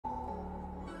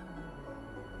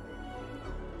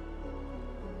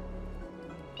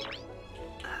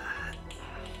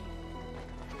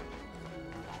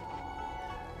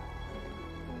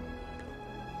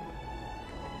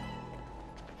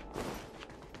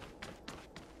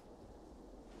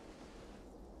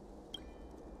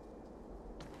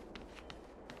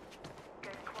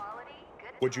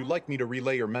Would you like me to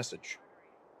relay your message?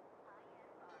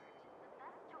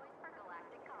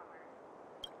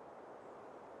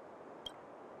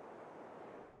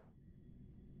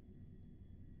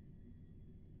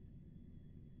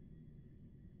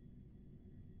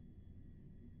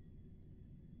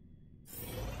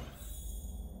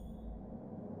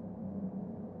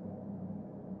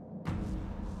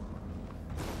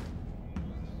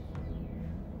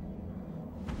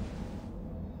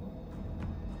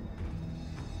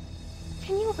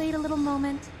 Can you wait a little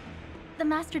moment? The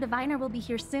Master Diviner will be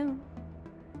here soon.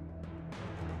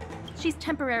 She's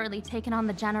temporarily taken on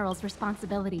the General's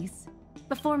responsibilities.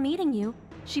 Before meeting you,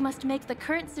 she must make the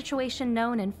current situation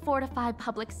known and fortify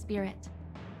public spirit.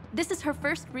 This is her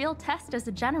first real test as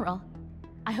a General.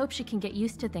 I hope she can get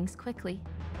used to things quickly.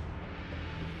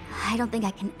 I don't think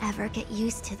I can ever get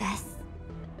used to this.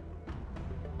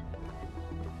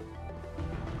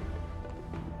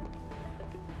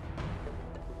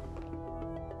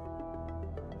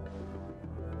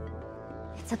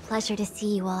 It's a pleasure to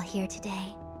see you all here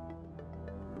today.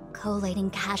 Collating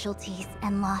casualties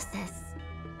and losses.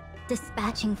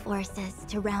 Dispatching forces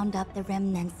to round up the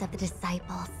remnants of the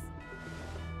disciples.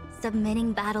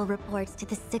 Submitting battle reports to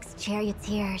the 6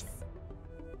 charioteers.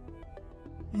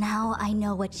 Now I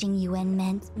know what Jing Yuan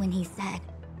meant when he said,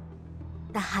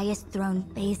 "The highest throne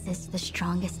faces the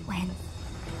strongest wins."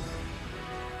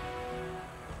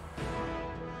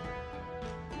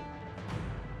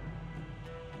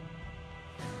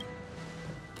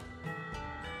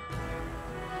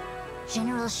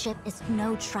 Generalship is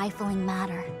no trifling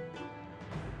matter.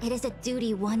 It is a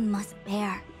duty one must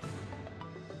bear.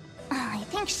 I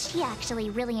think she actually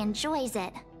really enjoys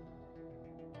it.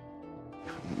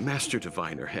 Master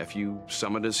Diviner, have you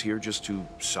summoned us here just to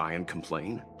sigh and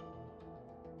complain?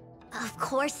 Of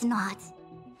course not.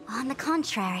 On the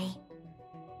contrary.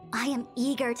 I am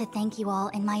eager to thank you all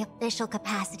in my official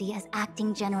capacity as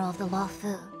Acting General of the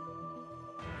Luofu.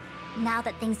 Now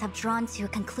that things have drawn to a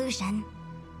conclusion,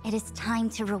 it is time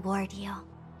to reward you.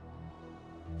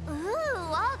 Ooh,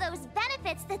 all those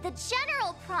benefits that the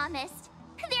General promised!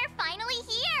 They're finally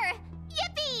here!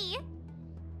 Yippee!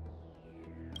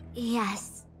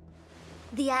 Yes.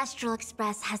 The Astral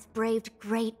Express has braved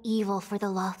great evil for the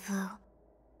Luofu.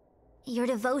 Your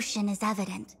devotion is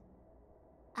evident.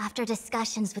 After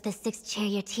discussions with the 6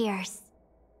 charioteers,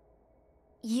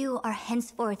 you are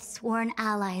henceforth sworn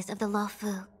allies of the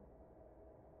Luofu.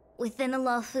 Within the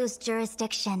Luofu's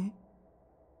jurisdiction,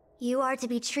 you are to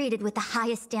be treated with the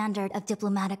highest standard of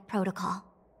diplomatic protocol.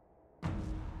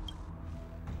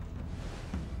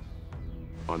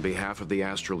 On behalf of the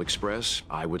Astral Express,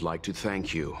 I would like to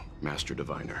thank you, Master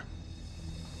Diviner.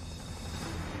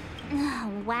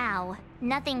 Wow,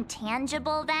 nothing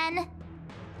tangible then?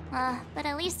 But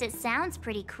at least it sounds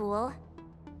pretty cool.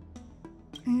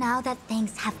 Now that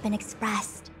thanks have been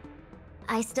expressed,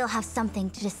 I still have something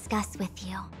to discuss with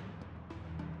you.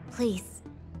 Please,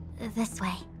 this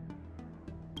way.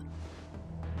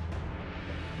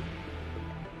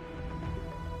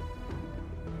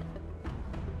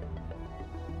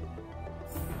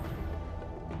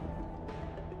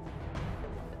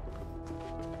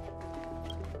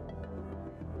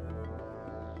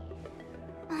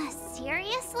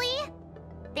 Seriously?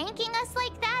 Thanking us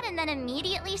like that and then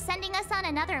immediately sending us on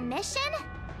another mission?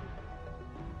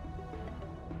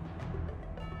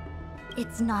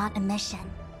 It's not a mission.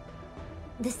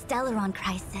 The Stellaron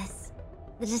Crisis,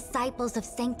 the Disciples of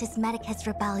Sanctus Medicus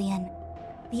Rebellion,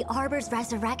 the Arbor's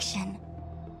resurrection,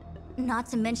 not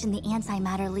to mention the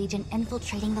Antimatter Legion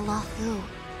infiltrating the Luofu.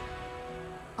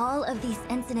 All of these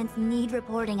incidents need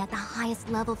reporting at the highest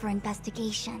level for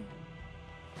investigation.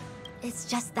 It's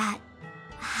just that,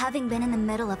 having been in the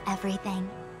middle of everything,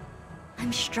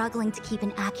 I'm struggling to keep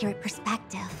an accurate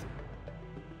perspective.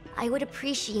 I would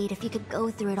appreciate if you could go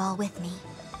through it all with me,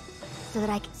 so that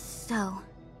I could... So,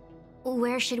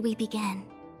 where should we begin?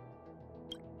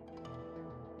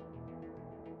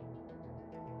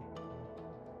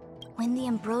 When the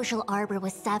Ambrosial Arbor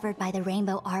was severed by the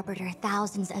Rainbow Arbiter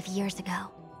thousands of years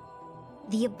ago,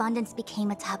 the abundance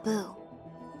became a taboo.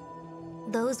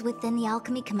 Those within the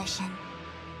Alchemy Commission,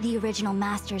 the original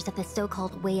masters of the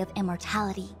so-called Way of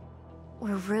Immortality,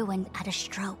 were ruined at a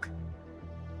stroke.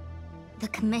 The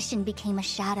Commission became a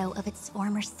shadow of its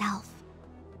former self.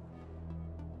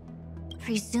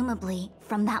 Presumably,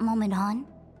 from that moment on,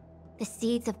 the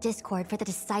seeds of discord for the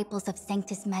disciples of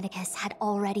Sanctus Medicus had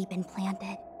already been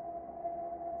planted.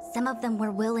 Some of them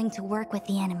were willing to work with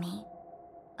the enemy,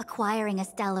 acquiring a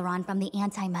Stellaron from the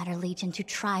Antimatter Legion to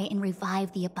try and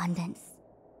revive the abundance.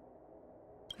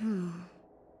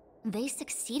 They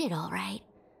succeeded all right.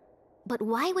 But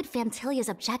why would Phantylia's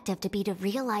objective to be to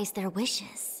realize their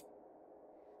wishes?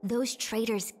 Those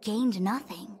traitors gained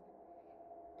nothing.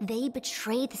 They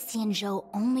betrayed the Xianzhou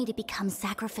only to become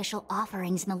sacrificial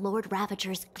offerings in the Lord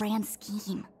Ravager's grand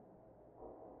scheme.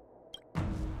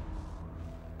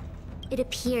 It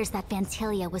appears that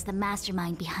Phantylia was the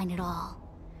mastermind behind it all.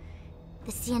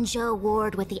 The Xianzhou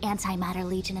warred with the Antimatter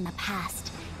Legion in the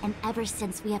past, and ever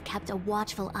since we have kept a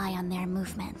watchful eye on their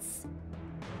movements.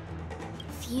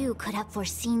 Few could have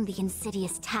foreseen the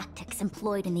insidious tactics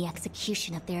employed in the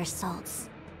execution of their assaults.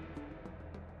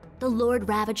 The Lord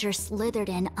Ravager slithered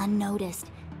in unnoticed,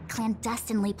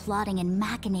 clandestinely plotting and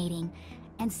machinating,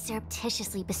 and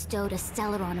surreptitiously bestowed a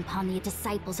Stellaron upon the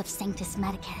disciples of Sanctus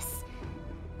Medicus.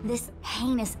 This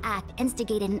heinous act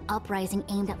instigated an uprising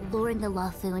aimed at luring the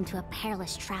Luofu into a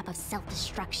perilous trap of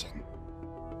self-destruction.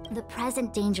 The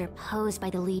present danger posed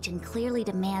by the Legion clearly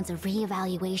demands a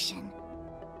re-evaluation.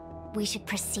 We should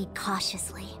proceed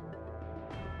cautiously.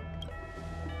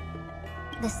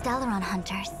 The Stellaron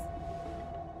Hunters.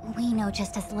 We know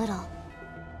just as little.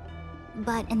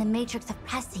 But in the Matrix of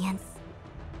Prescience,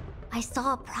 I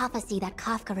saw a prophecy that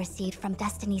Kafka received from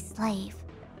Destiny's slave.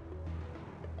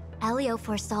 Elio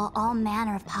foresaw all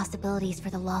manner of possibilities for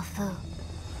the Luofu.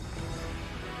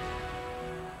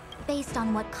 Based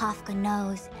on what Kafka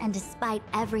knows, and despite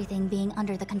everything being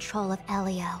under the control of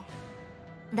Elio,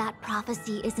 that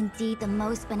prophecy is indeed the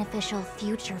most beneficial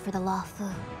future for the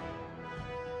Luofu.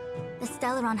 The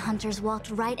Stellaron Hunters walked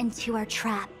right into our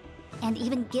trap, and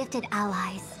even gifted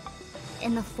allies,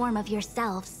 in the form of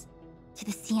yourselves, to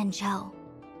the Xianzhou.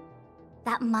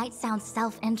 That might sound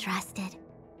self-interested,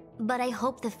 but I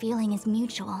hope the feeling is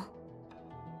mutual.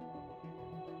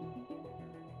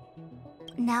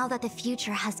 Now that the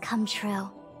future has come true,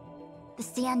 the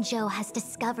Xianzhou has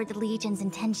discovered the Legion's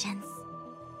intentions,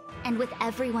 and with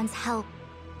everyone's help,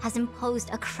 has imposed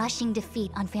a crushing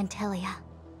defeat on Phantylia.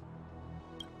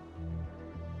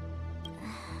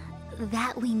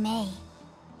 That we may.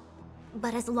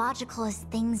 But as logical as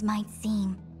things might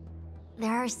seem,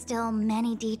 there are still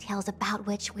many details about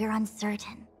which we're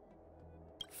uncertain.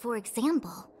 For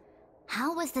example,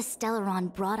 how was the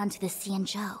Stellaron brought onto the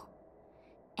Xianzhou?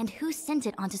 And who sent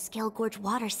it onto Scale Gorge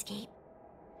Waterscape?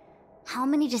 How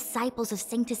many disciples of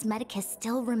Sanctus Medicus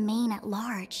still remain at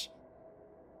large?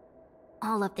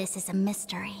 All of this is a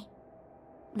mystery.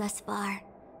 Thus far,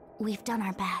 we've done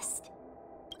our best.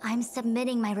 I'm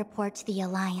submitting my report to the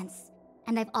Alliance,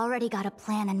 and I've already got a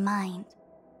plan in mind.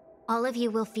 All of you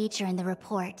will feature in the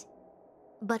report.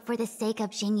 But for the sake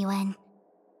of Jingyuan,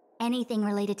 anything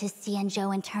related to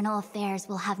Xianzhou internal affairs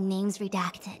will have names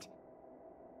redacted.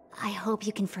 I hope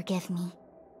you can forgive me.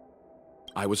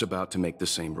 I was about to make the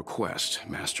same request,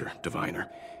 Master Diviner.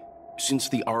 Since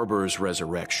the Arbor's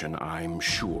resurrection, I'm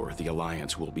sure the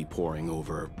Alliance will be poring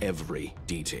over every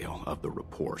detail of the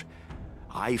report.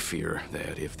 I fear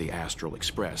that if the Astral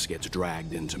Express gets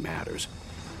dragged into matters,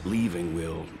 leaving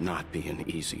will not be an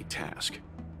easy task.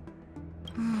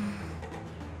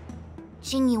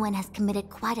 Jingyuan has committed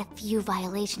quite a few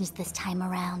violations this time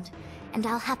around, and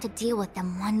I'll have to deal with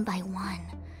them one by one.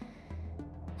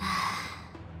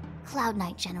 Cloud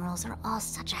Knight generals are all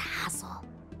such a hassle.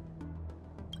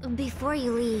 Before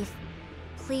you leave,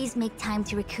 please make time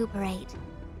to recuperate.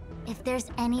 If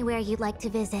there's anywhere you'd like to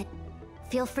visit,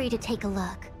 feel free to take a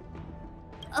look.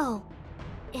 Oh,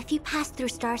 if you pass through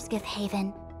Starskiff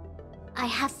Haven, I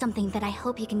have something that I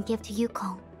hope you can give to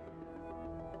Yukong.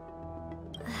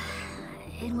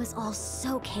 It was all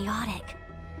so chaotic.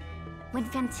 When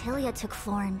Phantylia took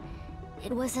form,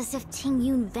 it was as if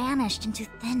Tingyun vanished into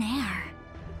thin air.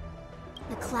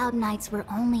 The Cloud Knights were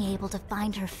only able to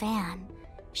find her fan.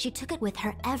 She took it with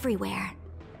her everywhere.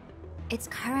 It's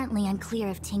currently unclear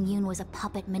if Tingyun was a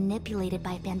puppet manipulated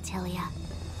by Phantylia,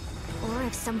 or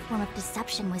if some form of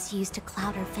deception was used to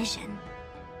cloud her vision.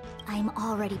 I'm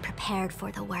already prepared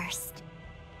for the worst.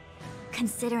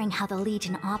 Considering how the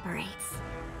Legion operates,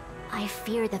 I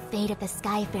fear the fate of the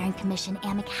Skyfaring Commission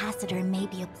Ambassador may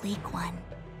be a bleak one.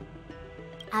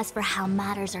 As for how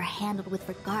matters are handled with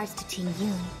regards to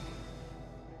Tingyun,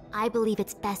 I believe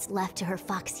it's best left to her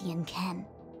Foxian ken.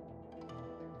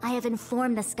 I have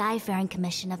informed the Skyfaring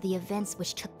Commission of the events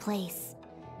which took place,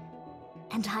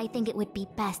 and I think it would be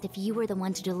best if you were the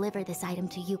one to deliver this item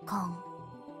to Yukong.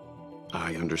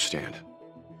 I understand.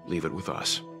 Leave it with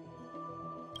us.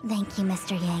 Thank you,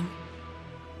 Mr. Yang.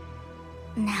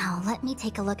 Now, let me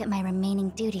take a look at my remaining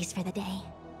duties for the day.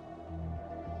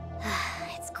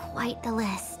 It's quite the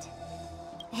list.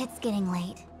 It's getting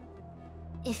late.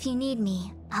 If you need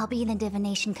me, I'll be in the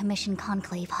Divination Commission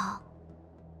Conclave Hall.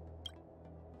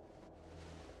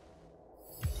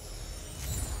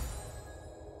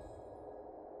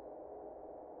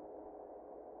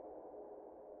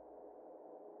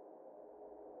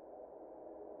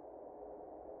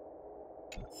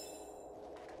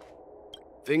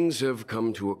 Things have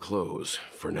come to a close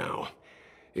for now.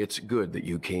 It's good that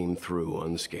you came through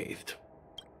unscathed.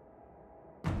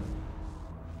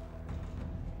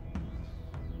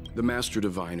 The Master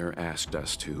Diviner asked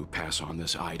us to pass on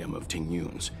this item of Ting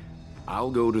Yun's.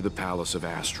 I'll go to the Palace of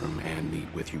Astrum and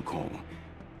meet with Yukong.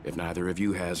 If neither of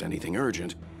you has anything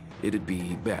urgent, it'd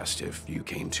be best if you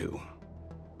came too.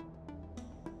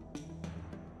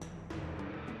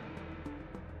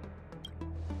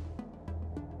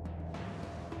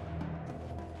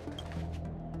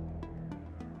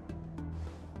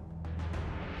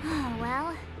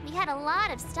 Well, we had a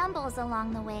lot of stumbles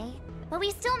along the way, but we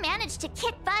still managed to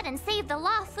kick butt and save the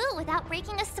Law Fu without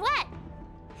breaking a sweat.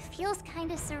 Feels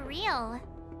kinda surreal.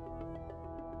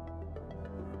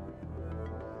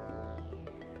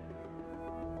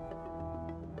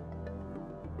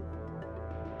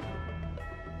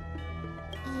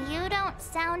 You don't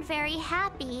sound very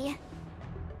happy.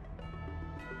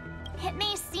 It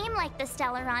may seem like the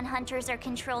Stellaron Hunters are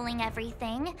controlling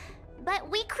everything, but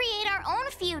we create our own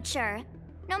future.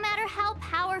 No matter how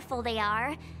powerful they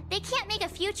are, they can't make a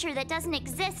future that doesn't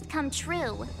exist come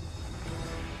true.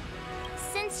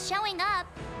 Since showing up,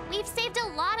 we've saved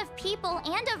a lot of people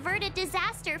and averted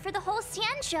disaster for the whole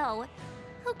Xianzhou.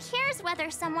 Who cares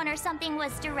whether someone or something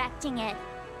was directing it?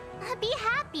 Be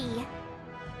happy.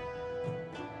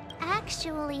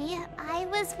 Actually, I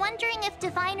was wondering if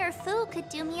Diviner Fu could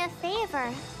do me a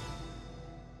favor.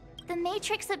 The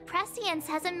Matrix of Prescience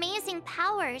has amazing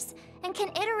powers and can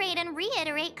iterate and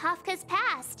reiterate Kafka's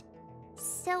past.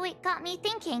 So it got me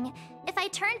thinking, if I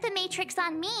turned the Matrix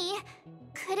on me,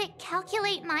 could it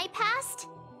calculate my past?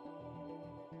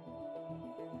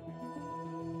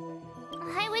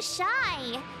 I was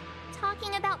shy.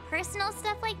 Talking about personal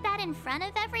stuff like that in front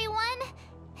of everyone?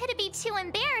 It'd be too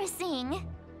embarrassing.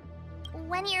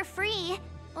 When you're free,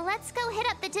 let's go hit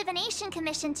up the Divination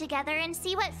Commission together and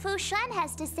see what Fu Xuan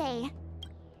has to say.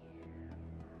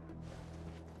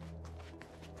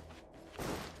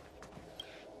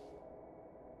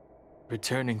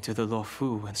 Returning to the Lo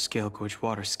Fu and Scale Gorge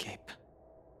waterscape.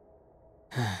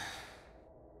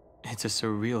 It's a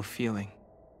surreal feeling.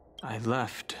 I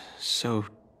left so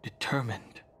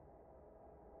determined.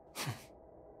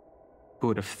 Who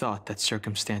would have thought that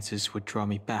circumstances would draw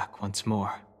me back once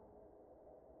more?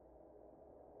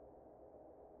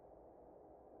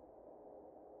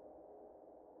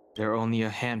 There are only a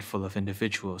handful of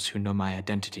individuals who know my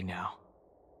identity now.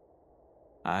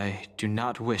 I do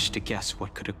not wish to guess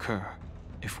what could occur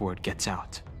if word gets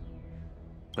out.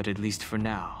 But at least for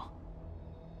now,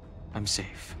 I'm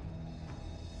safe.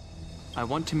 I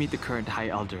want to meet the current High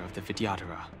Elder of the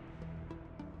Vidyadhara.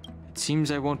 It seems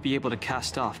I won't be able to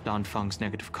cast off Danfeng's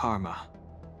negative karma,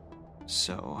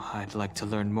 so I'd like to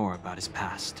learn more about his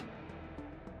past.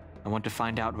 I want to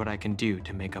find out what I can do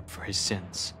to make up for his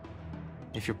sins.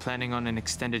 If you're planning on an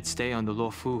extended stay on the Lo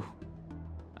Fu,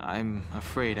 I'm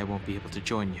afraid I won't be able to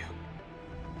join you.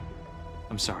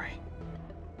 I'm sorry.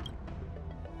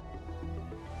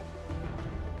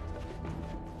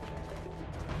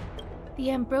 The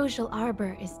Ambrosial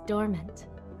Arbor is dormant.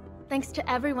 Thanks to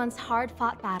everyone's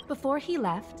hard-fought battle before he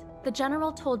left, the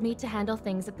General told me to handle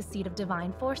things at the seat of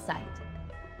divine foresight.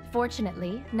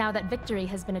 Fortunately, now that victory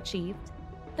has been achieved,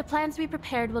 the plans we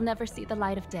prepared will never see the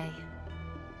light of day.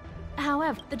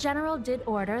 However, the General did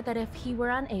order that if he were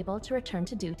unable to return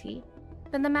to duty,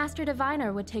 then the Master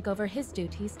Diviner would take over his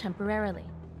duties temporarily.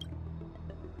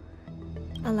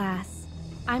 Alas,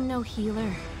 I'm no healer.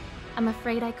 I'm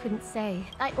afraid I couldn't say.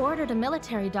 I ordered a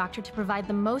military doctor to provide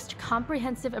the most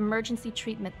comprehensive emergency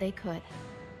treatment they could.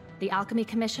 The Alchemy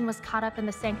Commission was caught up in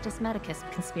the Sanctus Medicus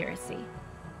conspiracy.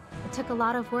 It took a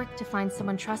lot of work to find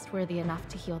someone trustworthy enough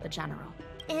to heal the General.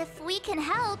 If we can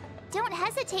help, don't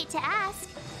hesitate to ask.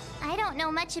 I don't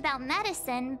know much about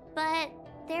medicine, but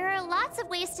there are lots of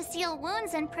ways to seal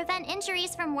wounds and prevent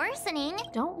injuries from worsening.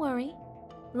 Don't worry.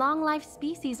 Long-life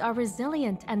species are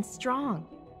resilient and strong.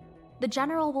 The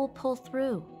General will pull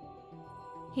through.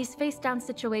 He's faced down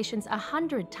situations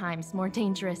 100 times more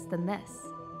dangerous than this.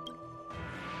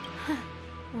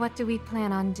 What do we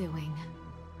plan on doing?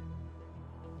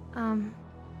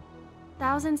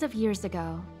 Thousands of years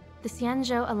ago, the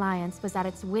Xianzhou Alliance was at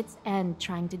its wit's end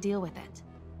trying to deal with it.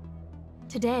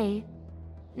 Today,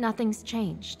 nothing's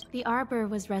changed. The Arbor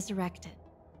was resurrected.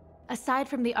 Aside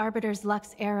from the Arbiter's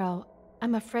Lux arrow,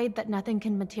 I'm afraid that nothing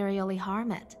can materially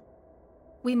harm it.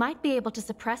 We might be able to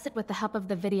suppress it with the help of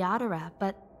the Vidyadhara,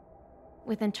 but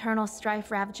with internal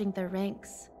strife ravaging their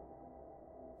ranks,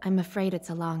 I'm afraid it's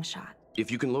a long shot.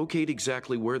 If you can locate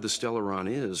exactly where the Stellaron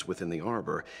is within the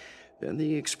Arbor, then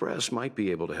the Express might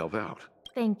be able to help out.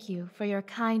 Thank you for your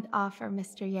kind offer,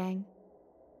 Mr. Yang.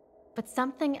 But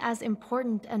something as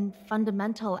important and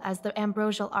fundamental as the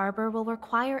ambrosial arbor will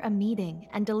require a meeting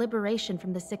and deliberation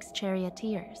from the 6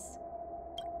 charioteers.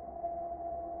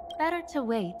 Better to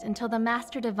wait until the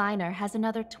Master Diviner has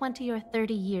another 20 or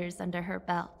 30 years under her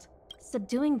belt.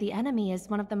 Subduing the enemy is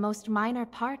one of the most minor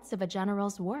parts of a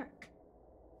general's work.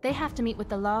 They have to meet with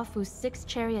the Laofu's 6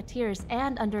 charioteers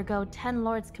and undergo 10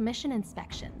 Lords' Commission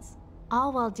inspections,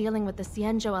 all while dealing with the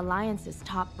Xianzhou Alliance's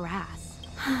top brass.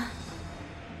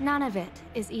 None of it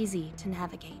is easy to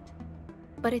navigate,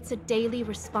 but it's a daily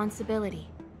responsibility.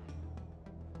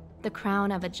 The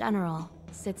crown of a general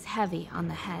sits heavy on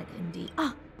the head indeed.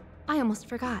 Ah, I almost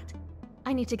forgot.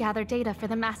 I need to gather data for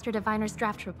the Master Diviner's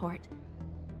draft report.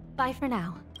 Bye for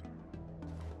now.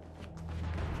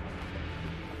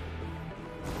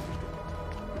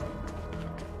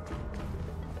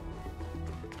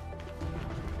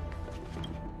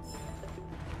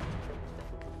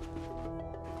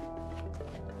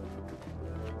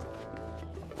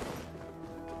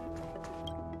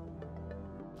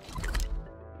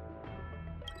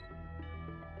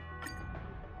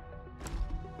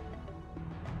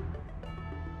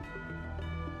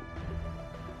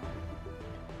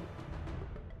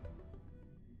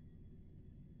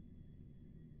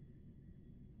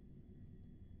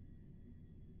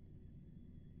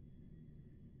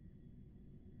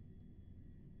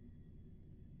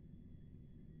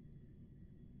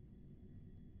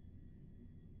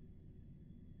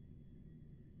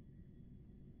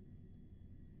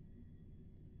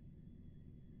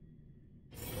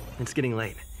 It's getting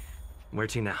late. Where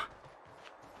to now?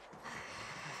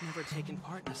 I've never taken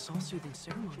part in a soul-soothing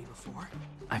ceremony before.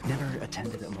 I've never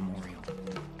attended a memorial.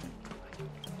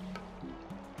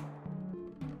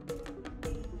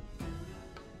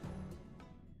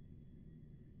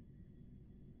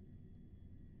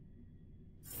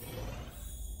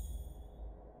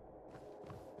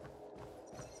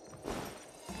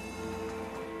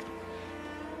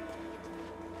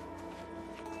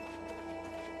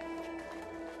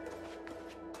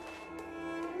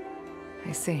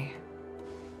 I see.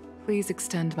 Please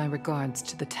extend my regards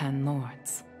to the 10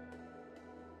 Lords.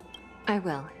 I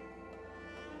will.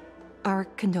 Our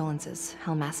condolences,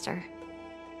 Hellmaster.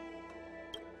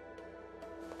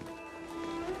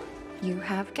 You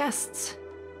have guests.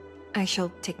 I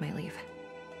shall take my leave.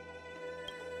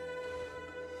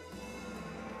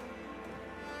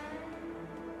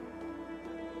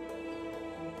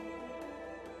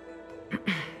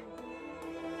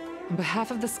 On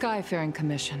behalf of the Skyfaring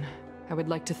Commission, I would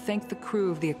like to thank the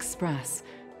crew of the Express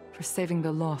for saving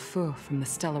the Laofu from the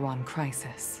Stellaron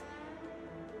crisis.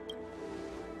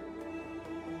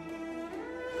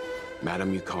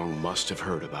 Madame Yukong must have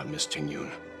heard about Miss Tingyun.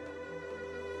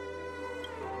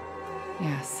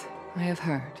 Yes, I have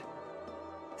heard.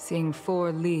 Seeing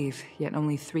 4 leave, yet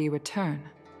only 3 return,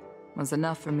 was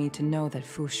enough for me to know that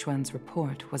Fu Xuan's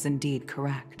report was indeed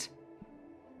correct.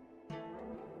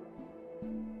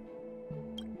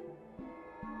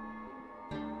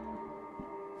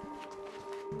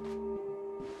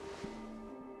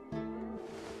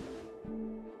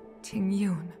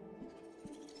 Tingyun.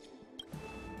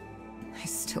 I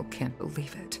still can't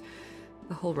believe it.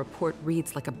 The whole report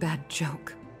reads like a bad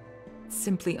joke. It's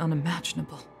simply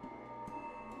unimaginable.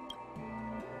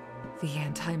 The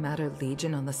Antimatter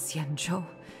Legion on the Xianzhou,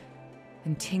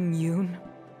 and Tingyun,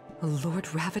 a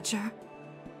Lord Ravager?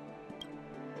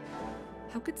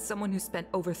 How could someone who spent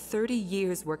over 30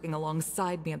 years working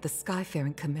alongside me at the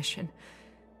Skyfaring Commission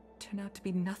turn out to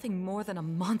be nothing more than a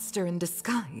monster in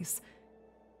disguise?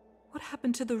 What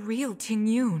happened to the real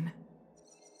Tingyun?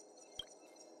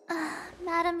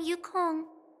 Madame Yukong.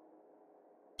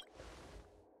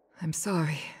 I'm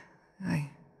sorry. I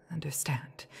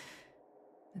understand.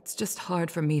 It's just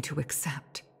hard for me to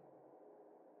accept.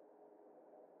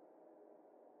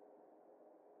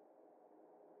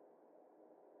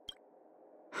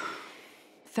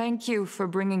 Thank you for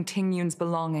bringing Tingyun's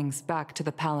belongings back to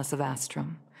the Palace of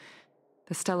Astrum.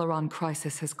 The Stellaron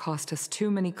crisis has cost us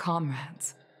too many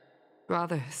comrades.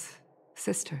 Brothers,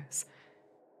 sisters,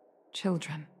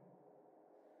 children.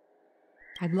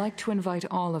 I'd like to invite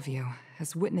all of you,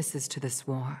 as witnesses to this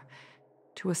war,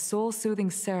 to a soul-soothing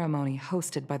ceremony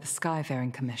hosted by the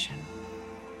Skyfaring Commission.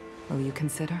 Will you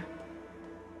consider?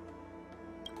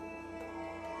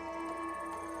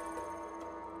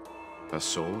 A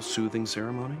soul-soothing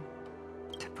ceremony?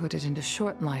 To put it into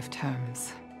short life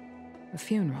terms, a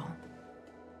funeral.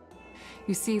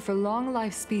 You see, for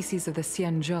long-life species of the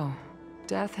Xianzhou,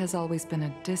 death has always been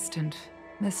a distant,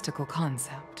 mystical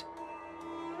concept.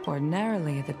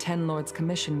 Ordinarily, the 10 Lords'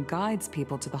 Commission guides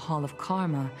people to the Hall of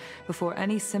Karma before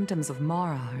any symptoms of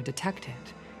Mara are detected.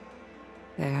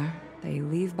 There, they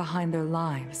leave behind their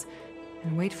lives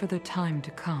and wait for their time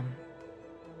to come.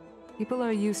 People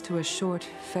are used to a short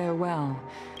farewell,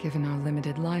 given our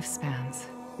limited lifespans.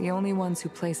 The only ones who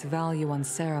place value on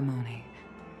ceremony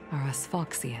are us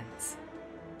Foxians.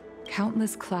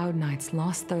 Countless Cloud Knights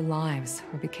lost their lives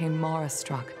or became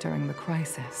Mara-struck during the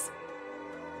crisis.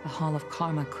 The Hall of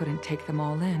Karma couldn't take them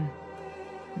all in,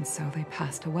 and so they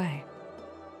passed away.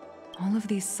 All of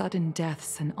these sudden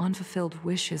deaths and unfulfilled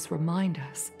wishes remind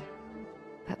us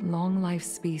that long-life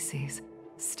species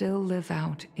still live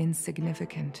out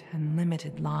insignificant and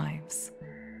limited lives.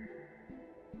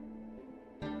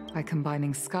 By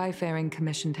combining Skyfaring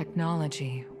Commission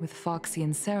technology with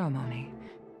Foxian ceremony,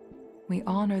 we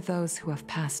honor those who have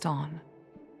passed on.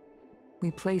 We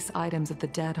place items of the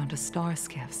dead onto star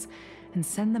skiffs and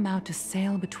send them out to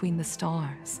sail between the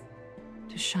stars,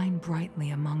 to shine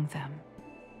brightly among them.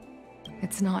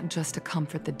 It's not just to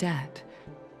comfort the dead,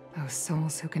 those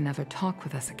souls who can never talk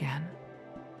with us again,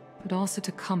 but also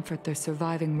to comfort their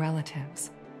surviving relatives,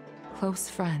 close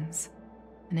friends,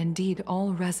 and indeed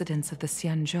all residents of the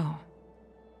Xianzhou.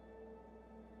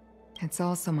 It's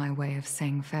also my way of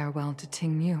saying farewell to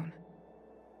Ting Yun.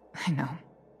 I know,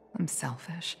 I'm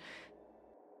selfish.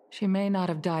 She may not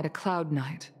have died a Cloud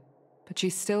Knight, but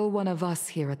she's still one of us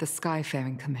here at the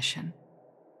Skyfaring Commission.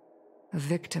 A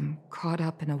victim caught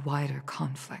up in a wider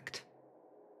conflict.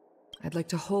 I'd like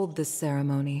to hold this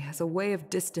ceremony as a way of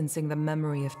distancing the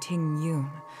memory of Ting Yun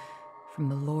from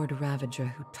the Lord Ravager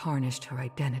who tarnished her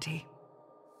identity.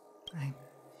 I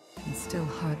can still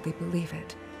hardly believe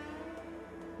it.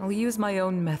 I'll use my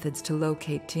own methods to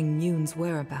locate Ting Yun's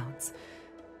whereabouts,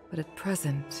 but at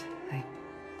present,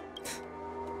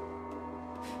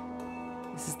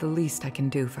 this is the least I can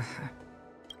do for her.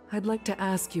 I'd like to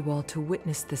ask you all to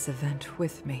witness this event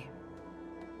with me.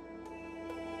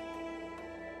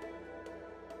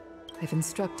 I've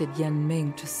instructed Yan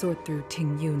Ming to sort through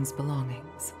Ting Yun's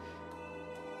belongings.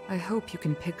 I hope you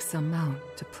can pick some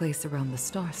out to place around the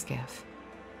star skiff.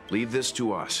 Leave this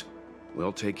to us.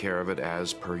 We'll take care of it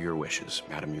as per your wishes,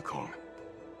 Madame Yukong.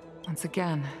 Once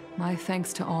again, my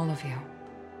thanks to all of you.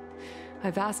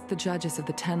 I've asked the judges of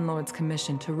the Ten Lords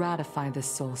Commission to ratify this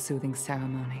soul-soothing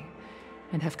ceremony,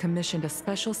 and have commissioned a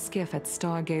special skiff at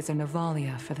Stargazer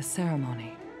Navalia for the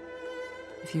ceremony.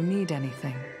 If you need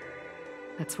anything,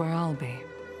 that's where I'll be.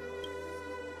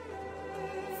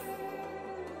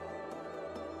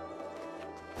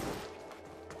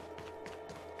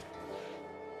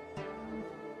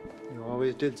 You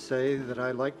always did say that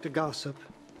I like to gossip,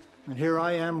 and here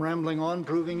I am rambling on,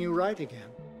 proving you right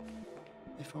again.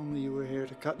 If only you were here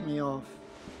to cut me off.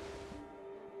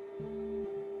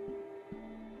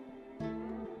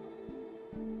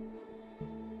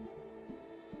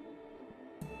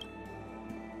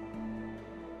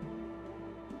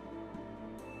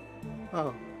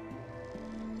 Oh,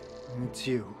 it's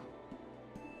you.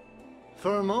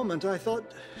 For a moment, I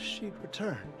thought she'd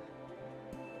returned.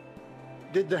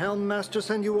 Did the Helm Master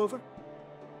send you over?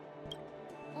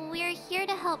 We're here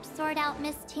to help sort out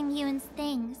Miss Ting Yun's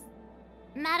things.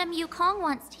 Madame Yukong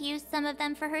wants to use some of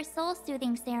them for her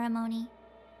soul-soothing ceremony.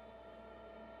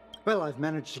 Well, I've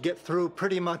managed to get through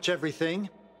pretty much everything.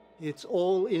 It's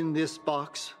all in this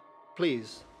box.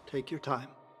 Please, take your time.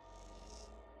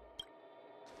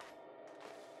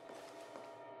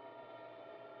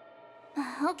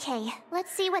 Okay,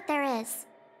 let's see what there is.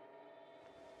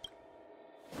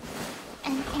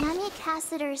 An Annie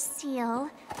Cassiter's seal,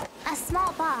 a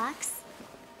small box,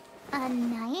 a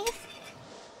knife,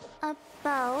 a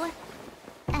bow,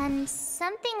 and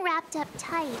something wrapped up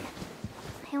tight.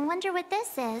 I wonder what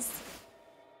this is.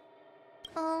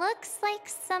 Looks like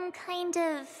some kind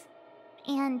of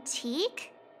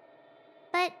antique?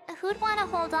 But who'd want to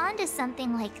hold on to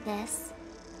something like this?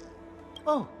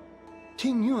 Oh,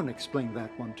 Ting Yun explained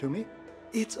that one to me.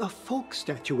 It's a folk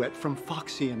statuette from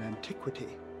Foxian antiquity.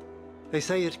 They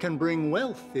say it can bring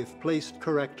wealth if placed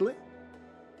correctly.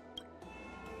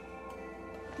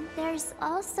 There's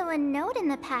also a note in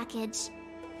the package.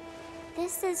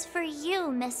 This is for you,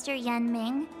 Mr. Yan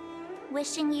Ming.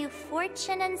 Wishing you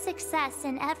fortune and success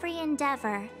in every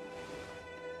endeavor.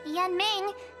 Yan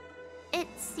Ming, it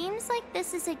seems like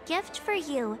this is a gift for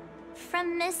you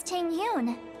from Miss Ting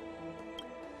Yun.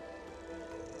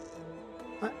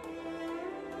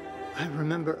 I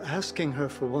remember asking her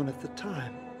for one at the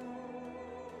time.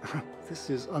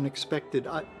 This is unexpected.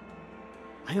 I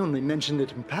only mentioned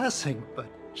it in passing, but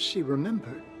she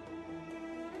remembered.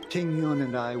 Ting Yun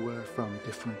and I were from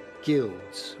different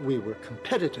guilds. We were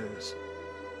competitors,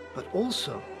 but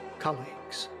also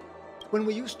colleagues. When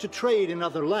we used to trade in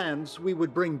other lands, we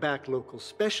would bring back local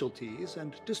specialties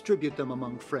and distribute them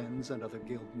among friends and other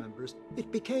guild members.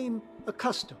 It became a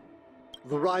custom.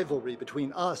 The rivalry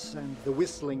between us and the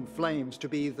Whistling Flames to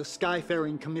be the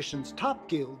Skyfaring Commission's top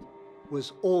guild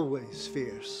was always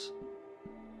fierce.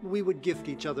 We would gift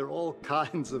each other all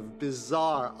kinds of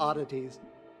bizarre oddities.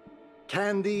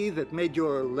 Candy that made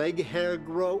your leg hair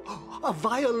grow. A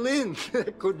violin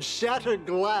that could shatter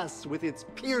glass with its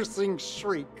piercing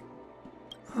shriek.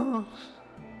 Oh,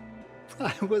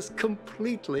 I was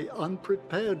completely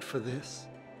unprepared for this.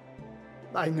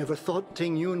 I never thought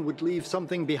Ting Yun would leave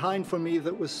something behind for me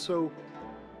that was so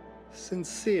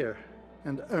sincere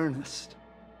and earnest.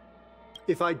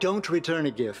 If I don't return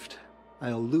a gift,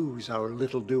 I'll lose our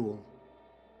little duel.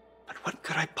 But what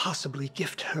could I possibly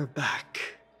gift her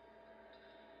back?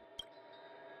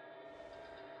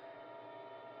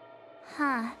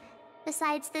 Huh.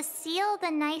 Besides the seal,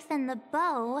 the knife, and the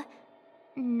bow,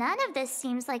 none of this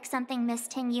seems like something Miss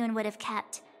Ting Yun would have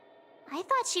kept. I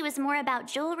thought she was more about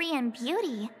jewelry and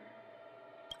beauty.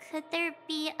 Could there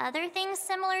be other things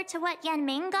similar to what Yan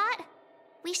Ming got?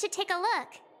 We should take a look.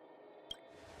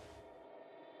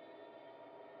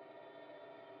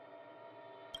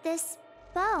 This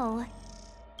bow...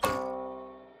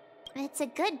 It's a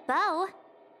good bow.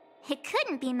 It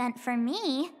couldn't be meant for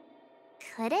me,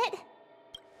 could it?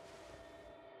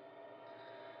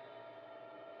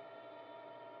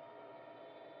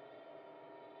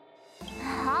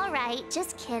 Alright,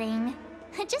 just kidding.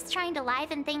 Just trying to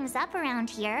liven things up around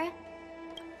here.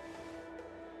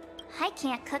 I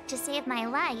can't cook to save my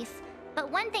life, but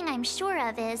one thing I'm sure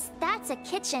of is that's a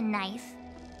kitchen knife.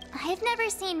 I've never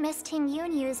seen Miss Ting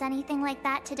Yun use anything like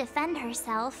that to defend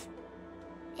herself.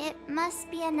 It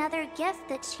must be another gift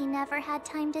that she never had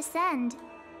time to send.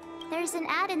 There's an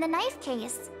ad in the knife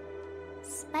case.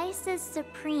 Spices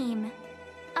Supreme.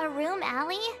 A room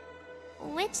alley?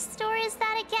 Which store is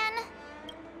that again?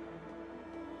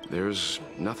 There's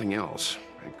nothing else,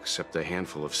 except a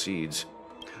handful of seeds.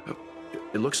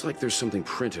 It looks like there's something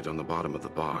printed on the bottom of the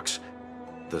box.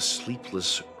 The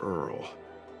Sleepless Earl.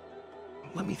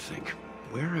 Let me think.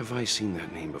 Where have I seen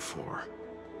that name before?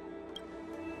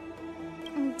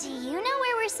 Do you know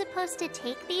where we're supposed to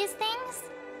take these things?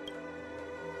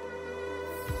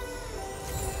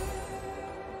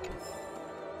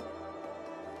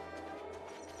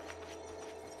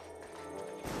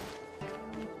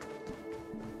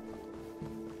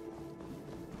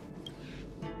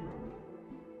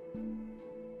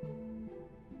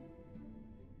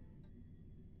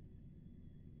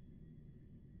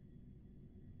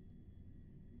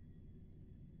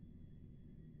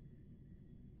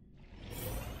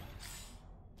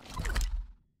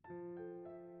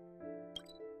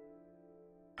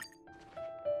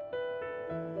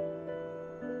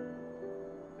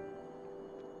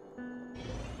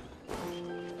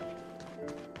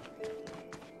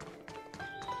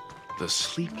 The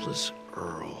Sleepless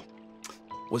Earl.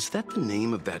 Was that the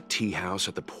name of that tea house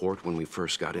at the port when we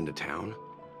first got into town?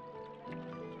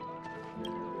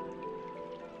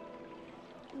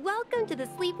 Welcome to the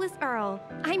Sleepless Earl.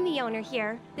 I'm the owner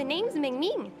here. The name's Ming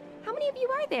Ming. How many of you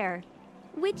are there?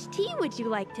 Which tea would you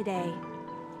like today?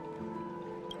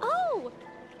 Oh,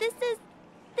 this is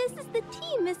the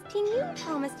tea Miss Ting Yun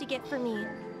promised to get for me.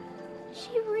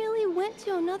 She really went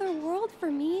to another world for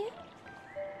me.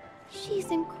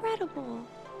 She's incredible.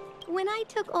 When I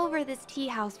took over this tea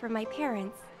house from my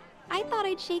parents, I thought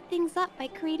I'd shake things up by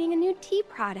creating a new tea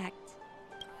product.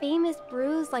 Famous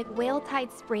brews like Whale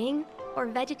Tide Spring or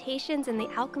Vegetations in the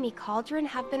Alchemy Cauldron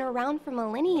have been around for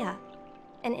millennia,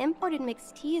 and imported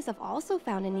mixed teas have also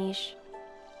found a niche.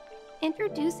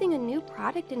 Introducing a new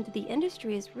product into the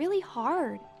industry is really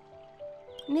hard.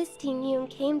 Miss Ting Yun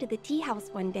came to the tea house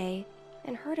one day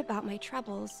and heard about my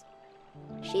troubles.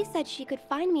 She said she could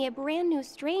find me a brand new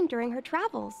strain during her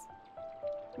travels.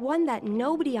 One that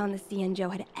nobody on the Xianzhou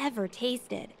had ever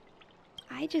tasted.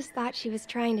 I just thought she was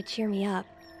trying to cheer me up.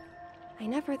 I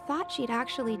never thought she'd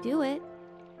actually do it.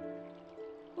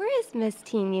 Where is Miss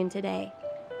Ting Yun today?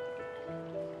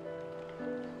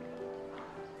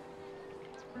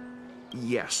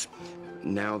 Yes.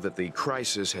 Now that the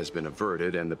crisis has been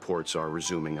averted and the ports are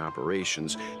resuming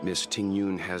operations, Miss Ting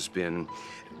Yun has been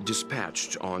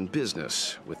dispatched on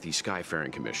business with the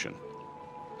Skyfaring Commission.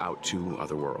 Out to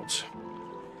other worlds.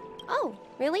 Oh,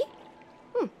 really?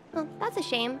 Well, that's a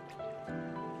shame.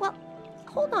 Well,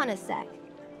 hold on a sec.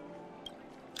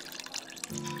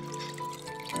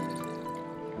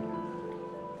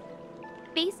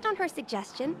 Based on her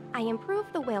suggestion, I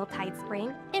improved the Whale Tide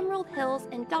Spring, Emerald Hills,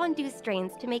 and Dawn Dew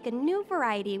strains to make a new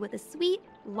variety with a sweet,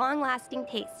 long-lasting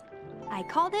taste. I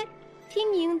called it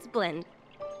Ting Yun's blend.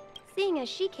 Seeing as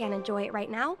she can't enjoy it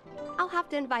right now, I'll have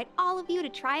to invite all of you to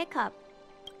try a cup.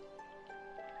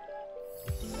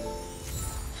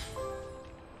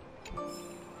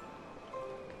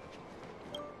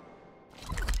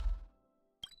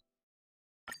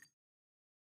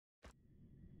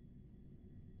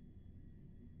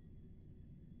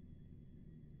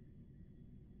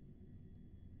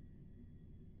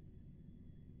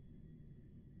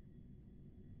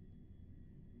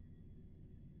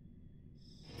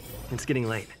 It's getting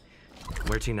late.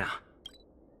 Where to now?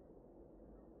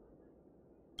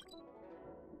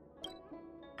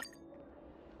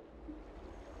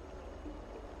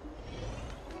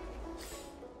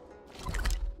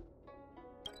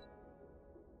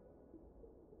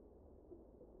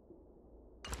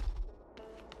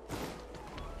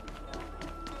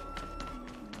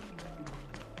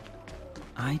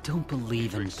 I don't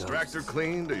believe in ghosts. Extractor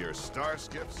cleaned or your star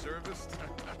skiff serviced?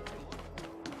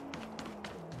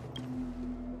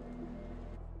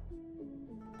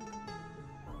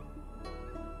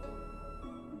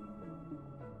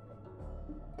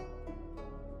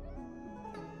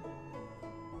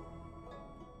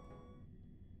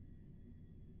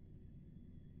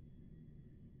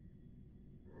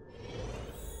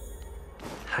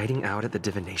 Hiding out at the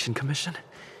Divination Commission?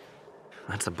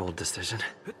 That's a bold decision.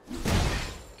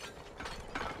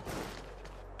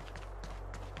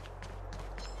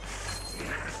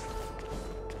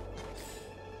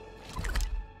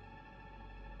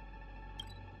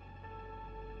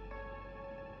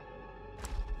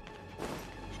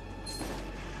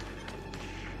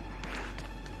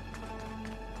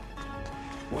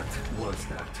 What was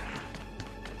that?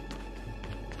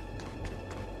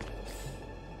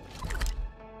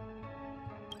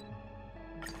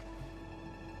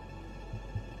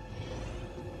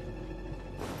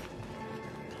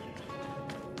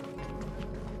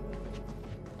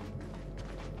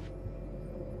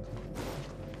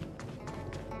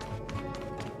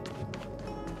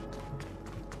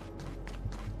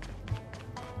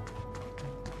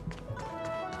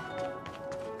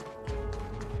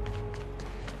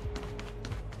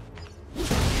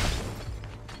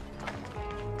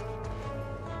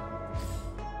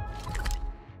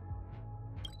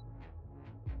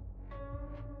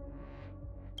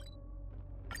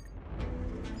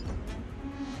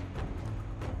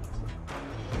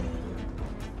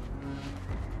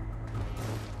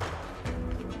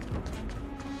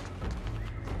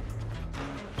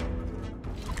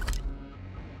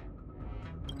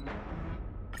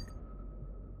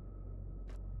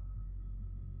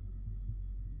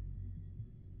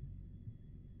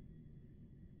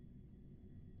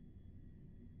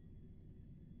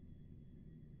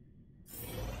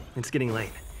 It's getting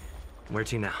late. Where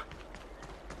to now?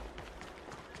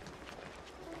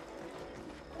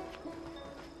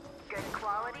 Good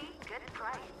quality, good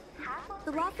price.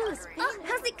 The waffle is finished. Oh,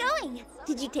 how's it going?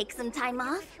 Did you take some time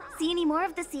off? See any more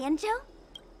of the Xianzhou?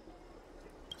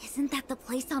 Isn't that the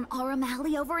place on Aurum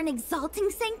Alley over in Exalting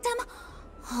Sanctum?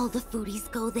 All the foodies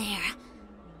go there.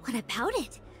 What about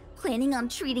it? Planning on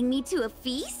treating me to a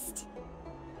feast?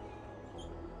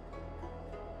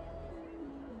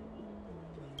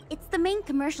 It's the main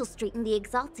commercial street in the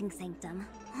Exalting Sanctum,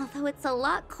 although it's a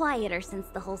lot quieter since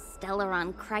the whole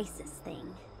Stellaron crisis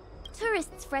thing.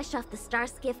 Tourists fresh off the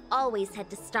Starskiff always head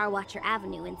to Starwatcher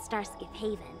Avenue in Starskiff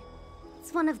Haven.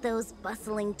 It's one of those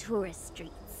bustling tourist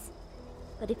streets.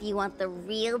 But if you want the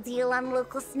real deal on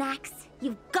local snacks,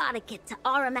 you've gotta get to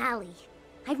Aurum Alley.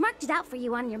 I've marked it out for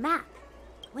you on your map.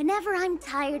 Whenever I'm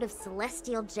tired of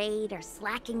Celestial Jade or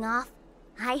slacking off,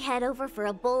 I head over for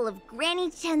a bowl of Granny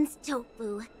Chen's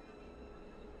tofu.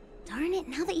 Darn it,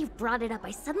 now that you've brought it up,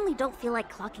 I suddenly don't feel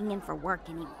like clocking in for work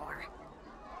anymore.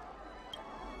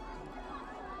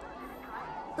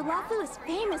 The waffle is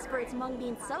famous for its mung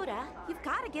bean soda. You've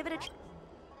gotta give it a try.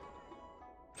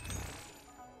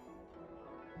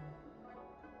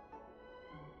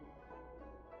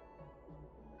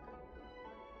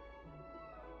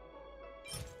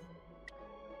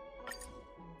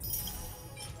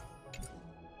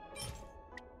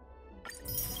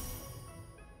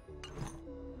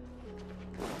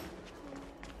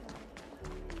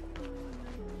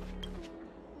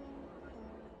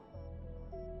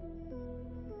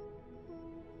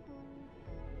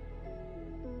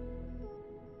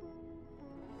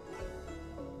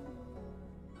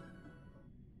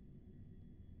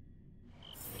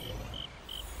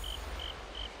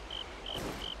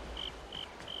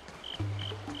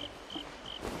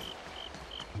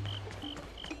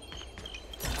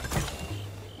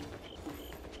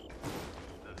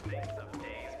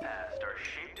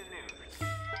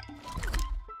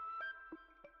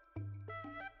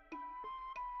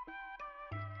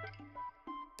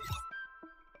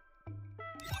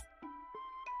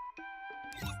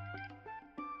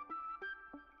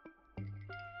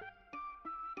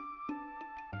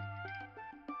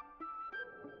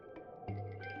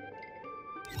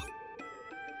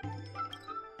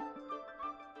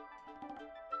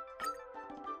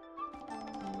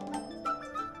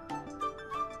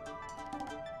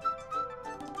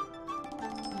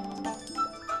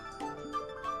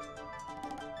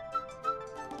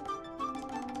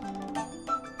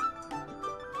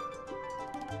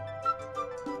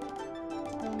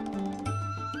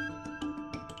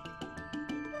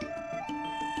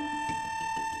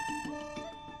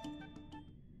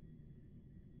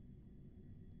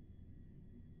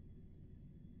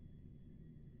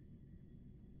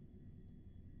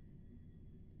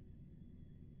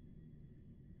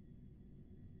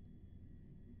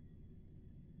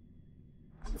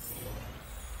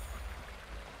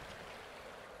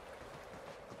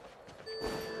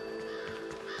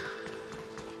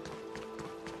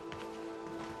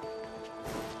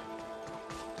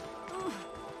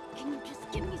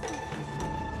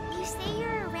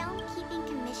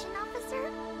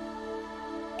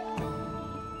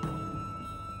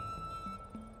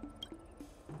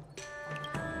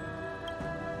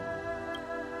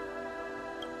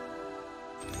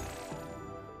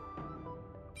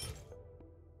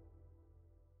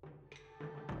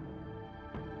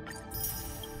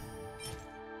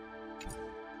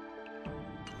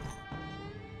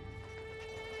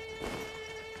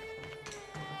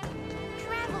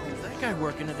 Guy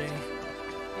working today. You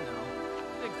know,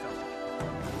 big fella.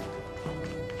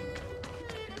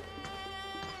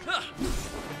 Huh.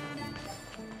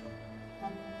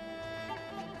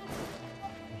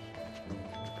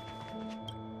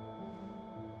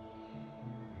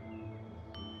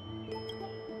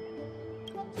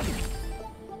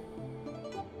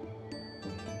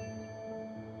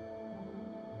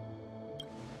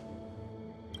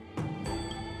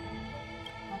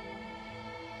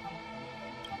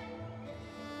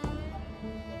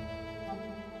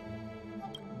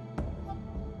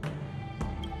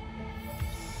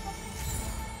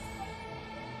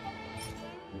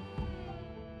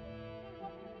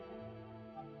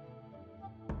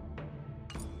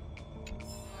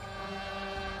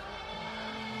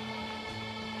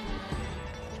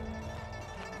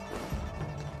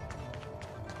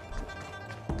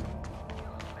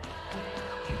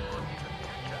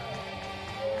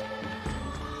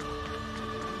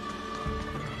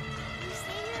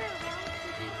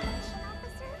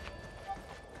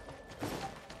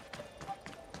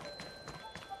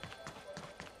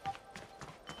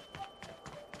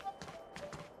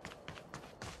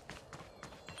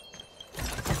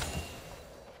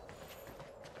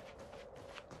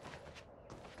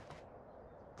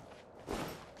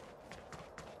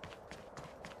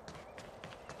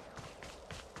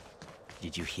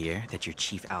 Did you hear that your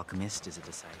chief alchemist is a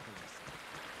disciple?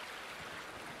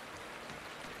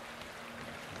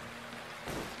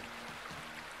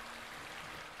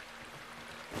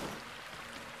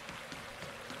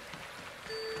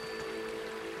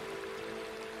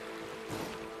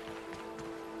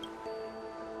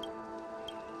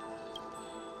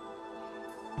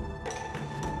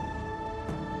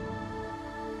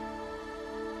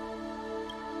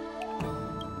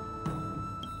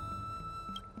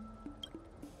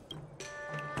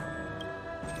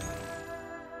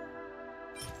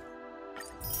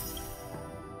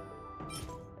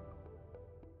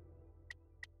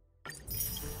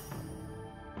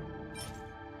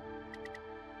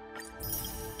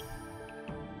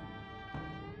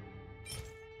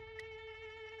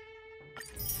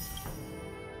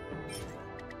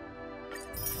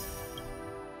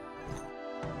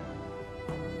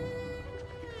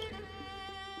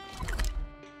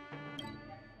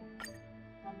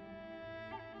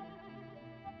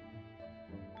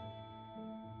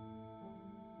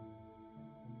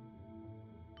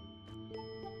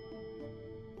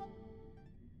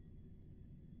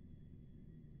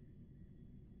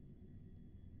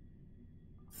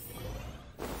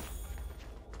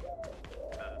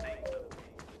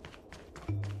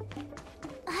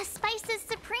 Spices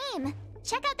Supreme!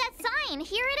 Check out that sign!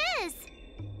 Here it is!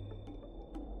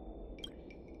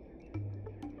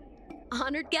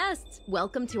 Honored guests,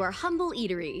 welcome to our humble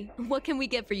eatery. What can we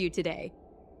get for you today?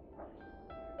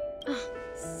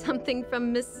 Something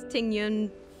from Miss Tingyun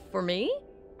for me?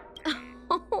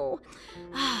 Oh,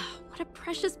 what a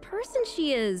precious person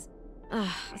she is. A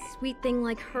sweet thing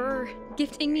like her,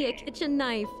 gifting me a kitchen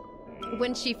knife.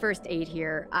 When she first ate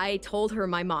here, I told her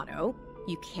my motto: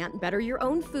 you can't better your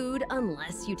own food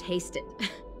unless you taste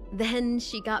it. Then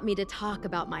she got me to talk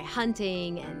about my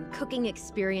hunting and cooking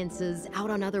experiences out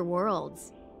on other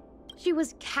worlds. She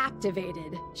was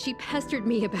captivated. She pestered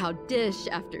me about dish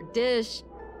after dish.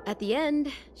 At the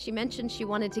end, she mentioned she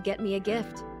wanted to get me a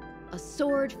gift. A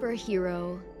sword for a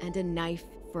hero and a knife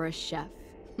for a chef.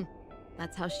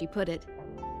 That's how she put it.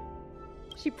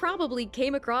 She probably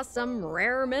came across some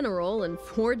rare mineral and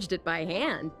forged it by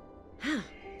hand.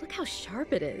 Look how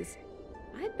sharp it is.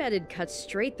 I bet it'd cut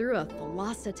straight through a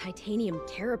Thalassa titanium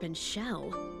terrapin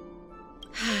shell.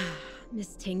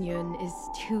 Miss Tingyun is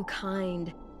too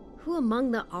kind. Who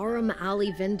among the Aram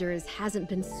Alley vendors hasn't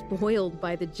been spoiled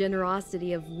by the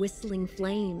generosity of whistling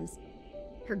flames?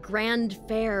 Her grand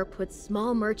fare puts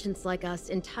small merchants like us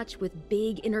in touch with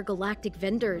big intergalactic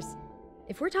vendors.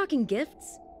 If we're talking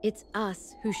gifts, it's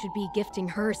us who should be gifting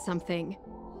her something.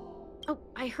 Oh,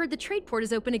 I heard the trade port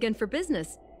is open again for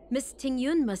business. Miss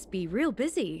Tingyun must be real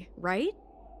busy, right?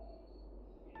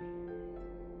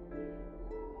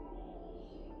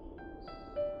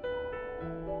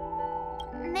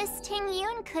 Miss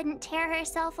Tingyun couldn't tear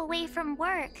herself away from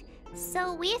work,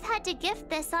 so we've had to gift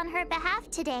this on her behalf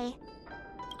today.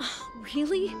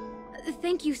 Really?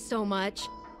 Thank you so much.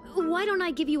 Why don't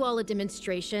I give you all a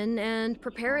demonstration and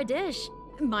prepare a dish?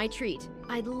 My treat.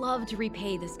 I'd love to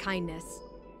repay this kindness.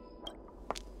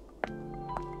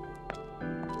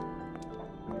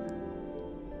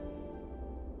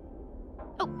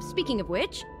 Oh, speaking of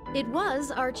which, it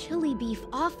was our chili beef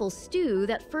offal stew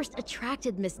that first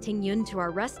attracted Miss Tingyun to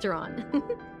our restaurant.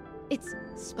 It's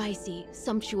Spicy,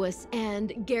 sumptuous,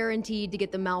 and guaranteed to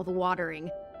get the mouth watering.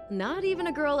 Not even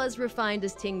a girl as refined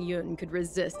as Ting Yun could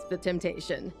resist the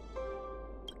temptation.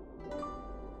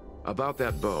 About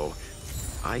that bow,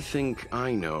 I think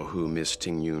I know who Miss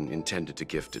Ting Yun intended to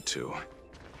gift it to.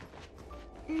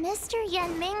 Mr.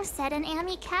 Yan Ming said an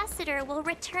ambassador will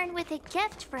return with a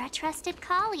gift for a trusted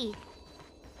colleague.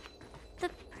 The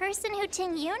person who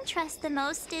Ting Yun trusts the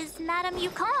most is Madame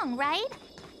Yukong, right?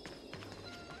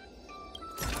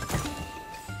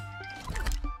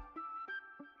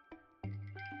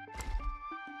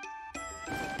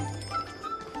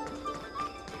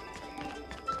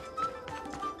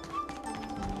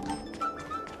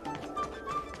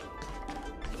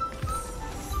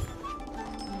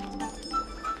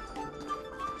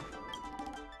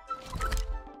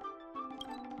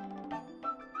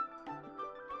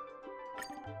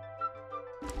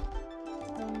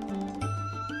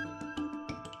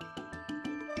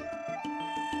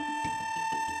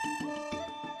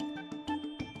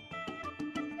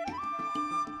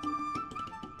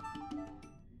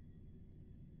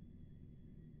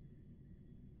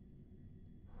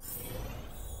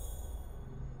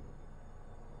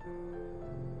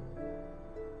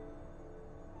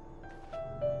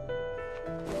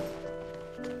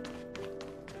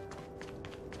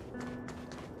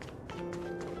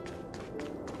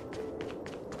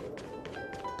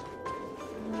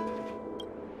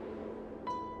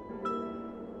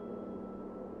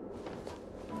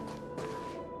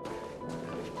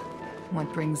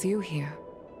 What brings you here?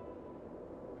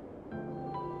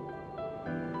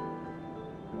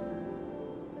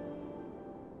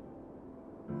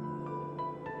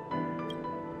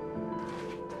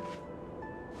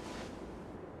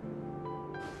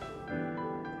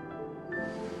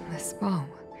 This bow.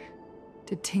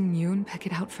 Did Ting Yun pick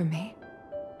it out for me?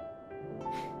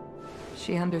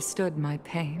 She understood my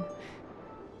pain.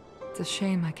 It's a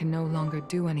shame I can no longer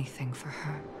do anything for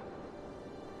her.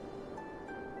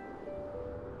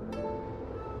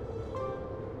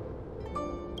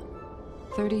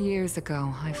 "30 years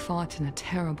ago, I fought in a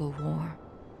terrible war.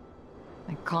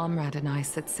 My comrade and I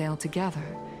set sail together,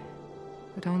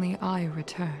 but only I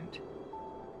returned.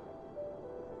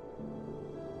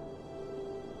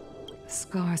 The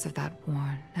scars of that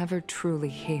war never truly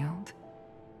healed.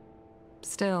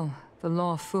 Still, the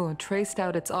Law Fu traced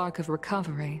out its arc of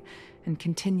recovery and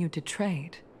continued to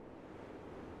trade.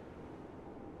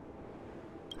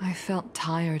 I felt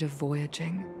tired of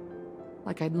voyaging,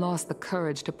 like I'd lost the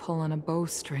courage to pull on a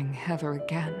bowstring ever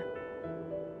again.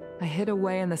 I hid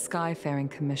away in the Skyfaring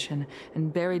Commission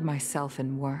and buried myself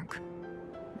in work,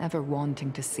 never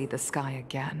wanting to see the sky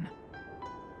again.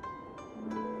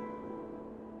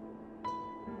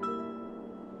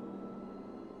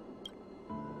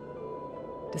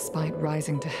 Despite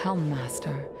rising to Helm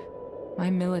Master, my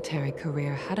military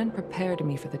career hadn't prepared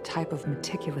me for the type of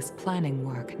meticulous planning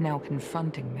work now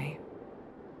confronting me.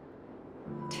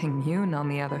 Ting Yun, on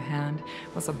the other hand,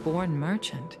 was a born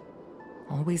merchant,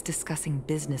 always discussing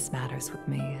business matters with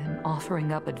me and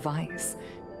offering up advice,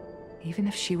 even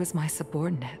if she was my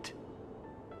subordinate.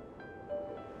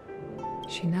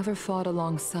 She never fought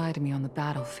alongside me on the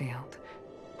battlefield,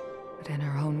 but in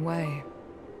her own way,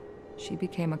 she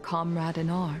became a comrade in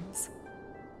arms.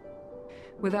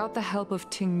 Without the help of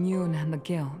Ting Yun and the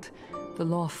Guild, the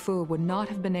Law Fu would not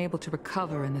have been able to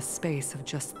recover in the space of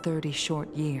just 30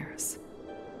 short years.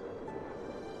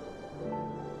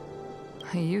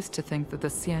 I used to think that the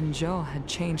Xianzhou had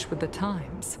changed with the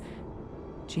times.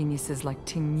 Geniuses like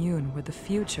Ting Yun were the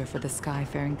future for the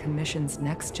Skyfaring Commission's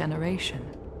next generation.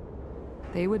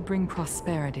 They would bring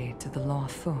prosperity to the Law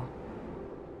Fu.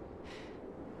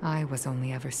 I was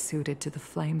only ever suited to the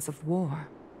flames of war.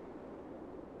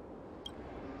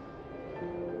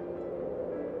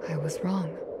 I was wrong.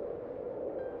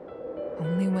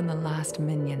 Only when the last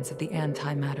minions of the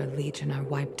Antimatter Legion are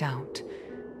wiped out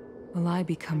will I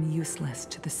become useless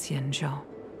to the Xianzhou.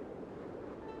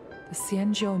 The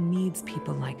Xianzhou needs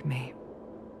people like me.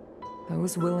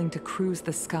 Those willing to cruise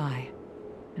the sky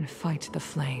and fight the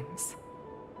flames.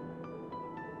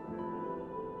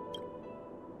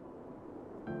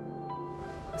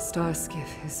 The star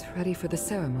skiff is ready for the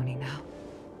ceremony now.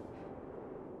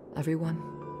 Everyone,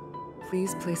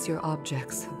 please place your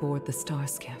objects aboard the star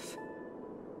skiff.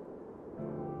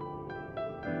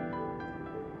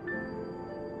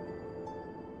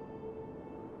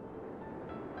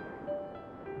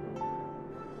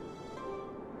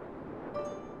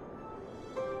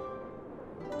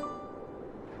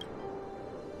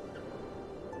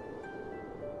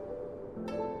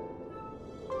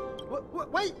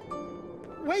 Wait!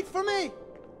 Wait for me!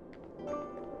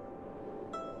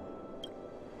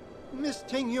 Miss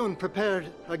Ting-Yun prepared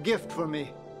a gift for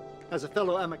me. As a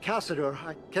fellow ambassador,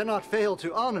 I cannot fail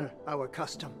to honor our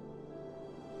custom.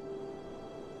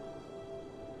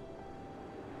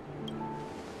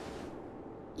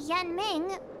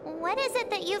 Yanming, what is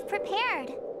it that you've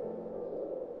prepared?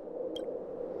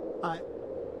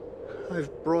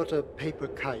 I've brought a paper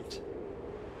kite.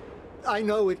 I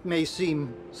know it may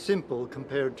seem simple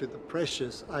compared to the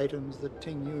precious items that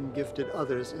Ting-Yun gifted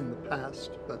others in the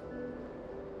past, but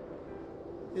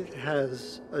it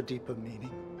has a deeper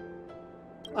meaning.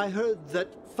 I heard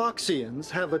that Foxians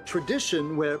have a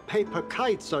tradition where paper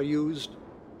kites are used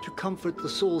to comfort the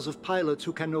souls of pilots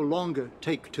who can no longer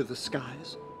take to the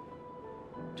skies.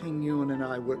 Ting-Yun and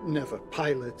I were never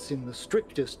pilots in the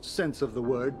strictest sense of the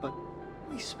word, but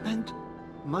we spent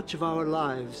much of our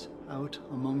lives out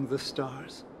among the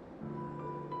stars.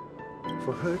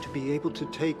 For her to be able to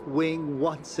take wing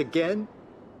once again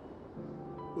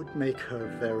would make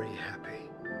her very happy.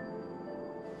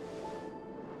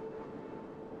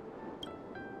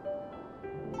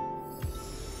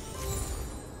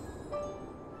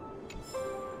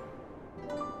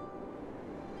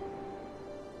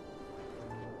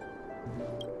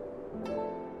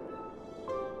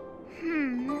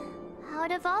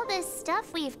 Out of all this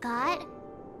stuff we've got,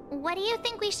 what do you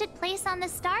think we should place on the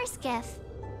star skiff?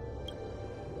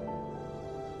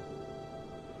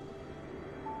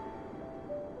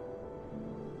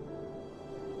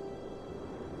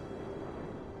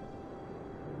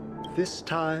 This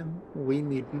time, we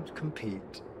needn't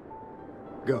compete.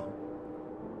 Go.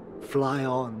 Fly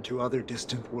on to other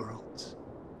distant worlds.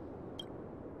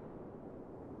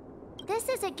 This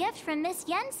is a gift from Miss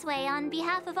Xianzhou on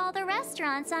behalf of all the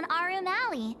restaurants on Arum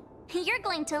Alley. You're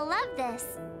going to love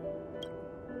this.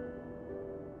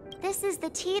 This is the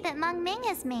tea that Meng Ming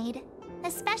has made,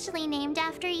 especially named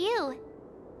after you.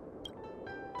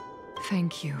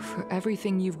 Thank you for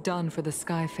everything you've done for the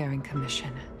Skyfaring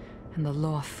Commission and the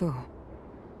Law Fu.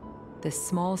 This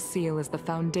small seal is the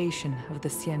foundation of the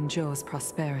Xianzhou's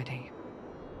prosperity.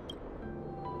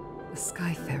 The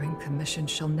Skyfaring Commission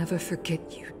shall never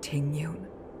forget you, Ting-Yun.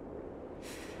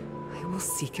 I will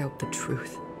seek out the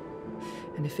truth,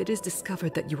 and if it is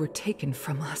discovered that you were taken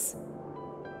from us,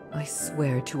 I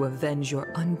swear to avenge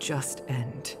your unjust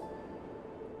end.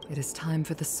 It is time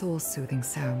for the soul-soothing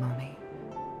ceremony.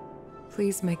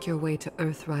 Please make your way to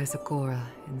Earthrise Agora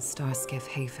in Starskiff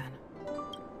Haven.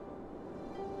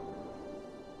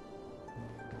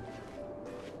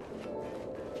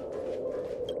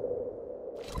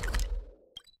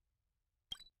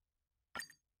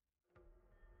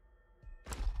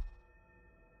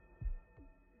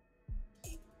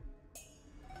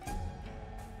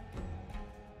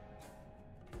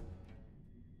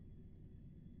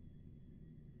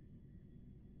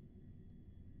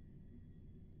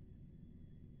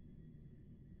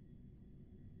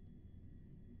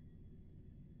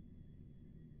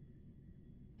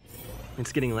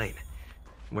 It's getting late.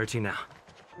 Where to now?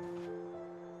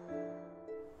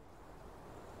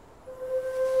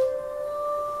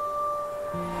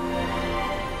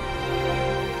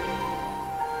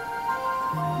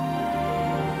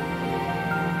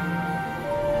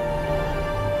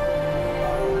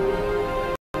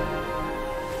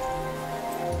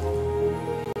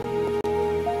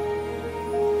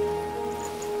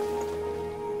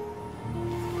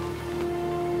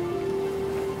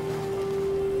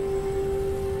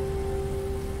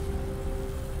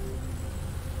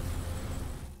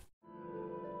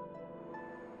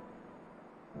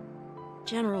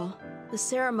 General, the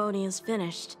ceremony is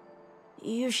finished.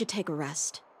 You should take a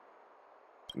rest.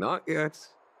 Not yet.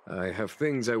 I have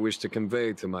things I wish to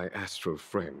convey to my astral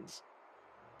friends.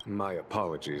 My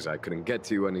apologies I couldn't get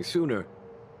to you any sooner.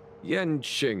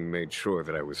 Yanqing made sure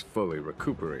that I was fully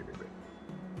recuperated.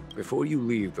 Before you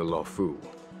leave the Luofu,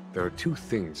 there are two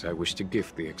things I wish to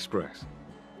gift the Express.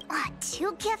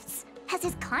 Two gifts? Has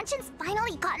his conscience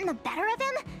finally gotten the better of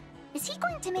him? Is he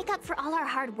going to make up for all our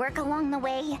hard work along the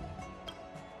way?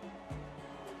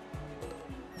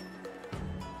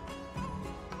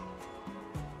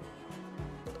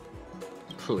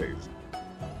 Please,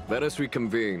 let us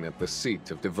reconvene at the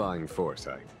seat of divine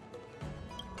foresight.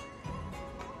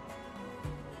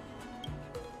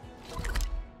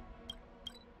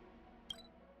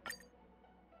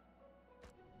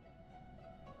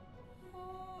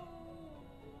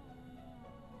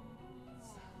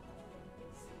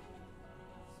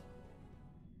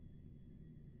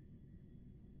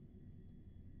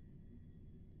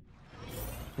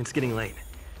 It's getting late.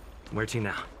 Where to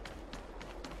now?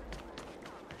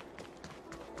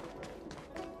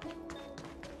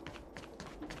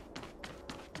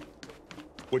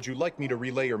 Would you like me to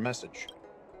relay your message?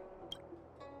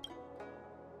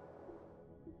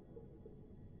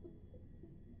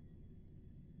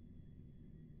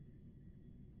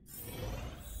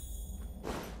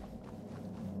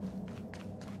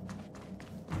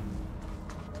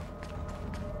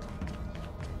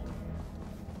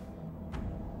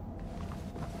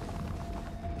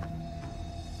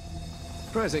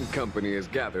 Present company is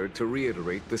gathered to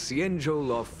reiterate the Xianzhou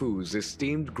Luofu's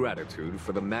esteemed gratitude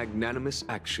for the magnanimous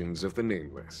actions of the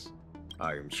Nameless.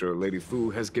 I am sure Lady Fu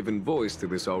has given voice to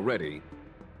this already,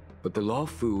 but the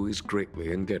Luofu is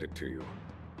greatly indebted to you.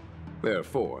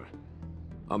 Therefore,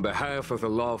 on behalf of the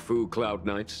Luofu Cloud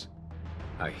Knights,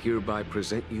 I hereby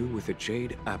present you with a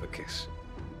jade abacus,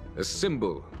 a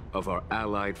symbol of our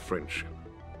allied friendship.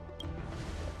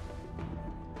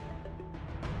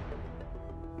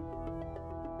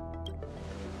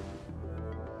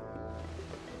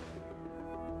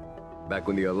 Back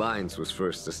when the Alliance was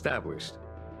first established,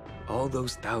 all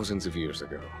those thousands of years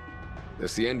ago, the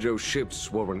Xianzhou ships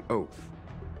swore an oath,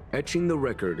 etching the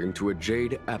record into a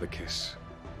jade abacus.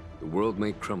 The world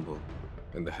may crumble,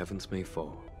 and the heavens may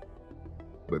fall,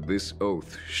 but this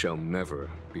oath shall never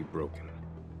be broken.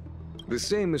 The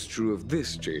same is true of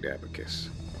this jade abacus.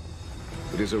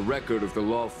 It is a record of the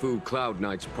Luofu Cloud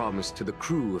Knight's promise to the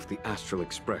crew of the Astral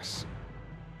Express.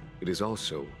 It is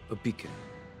also a beacon.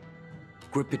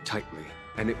 Grip it tightly,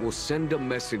 and it will send a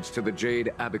message to the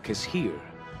jade abacus here,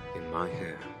 in my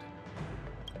hand.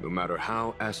 No matter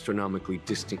how astronomically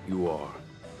distant you are,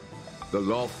 the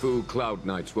Luofu Cloud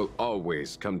Knights will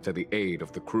always come to the aid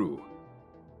of the crew,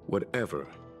 whatever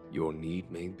your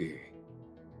need may be.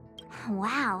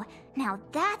 Wow, now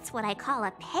that's what I call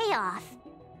a payoff.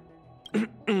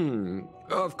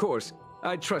 Of course,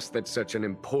 I trust that such an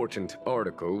important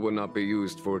article will not be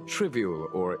used for trivial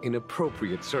or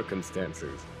inappropriate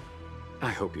circumstances.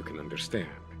 I hope you can understand.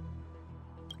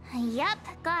 Yep,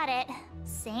 got it.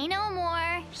 Say no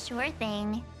more. Sure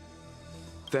thing.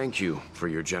 Thank you for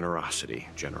your generosity,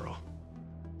 General.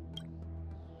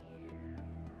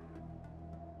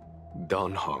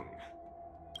 Dan Heng.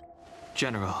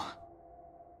 General.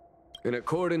 In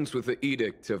accordance with the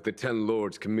edict of the Ten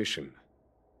Lords Commission,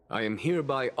 I am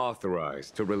hereby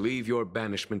authorized to relieve your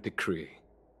banishment decree.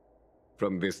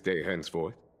 From this day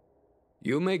henceforth,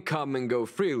 you may come and go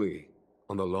freely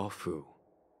on the Luofu.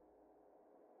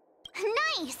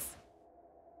 Nice!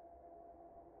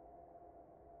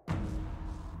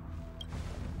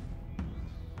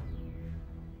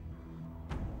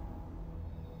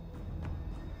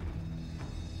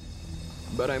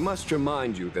 But I must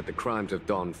remind you that the crimes of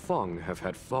Don Feng have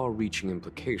had far-reaching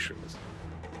implications.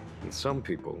 And some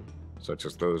people, such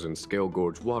as those in Scale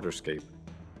Gorge Waterscape,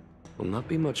 will not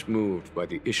be much moved by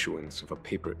the issuance of a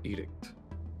paper edict.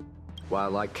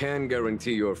 While I can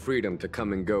guarantee your freedom to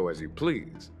come and go as you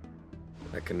please,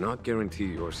 I cannot guarantee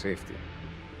your safety.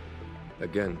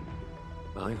 Again,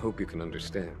 I hope you can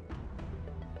understand.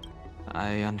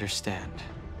 I understand.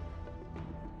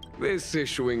 This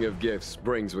issuing of gifts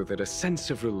brings with it a sense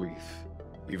of relief.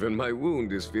 Even my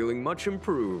wound is feeling much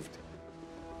improved.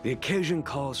 The occasion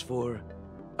calls for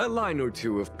a line or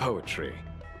two of poetry.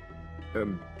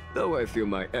 Though I feel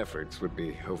my efforts would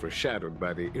be overshadowed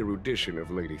by the erudition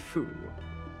of Lady Fu.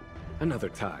 Another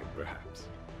time, perhaps.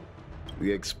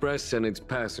 The Express and its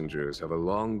passengers have a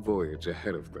long voyage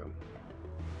ahead of them.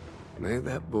 May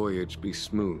that voyage be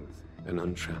smooth and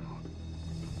untrammeled.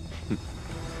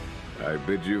 I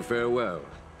bid you farewell.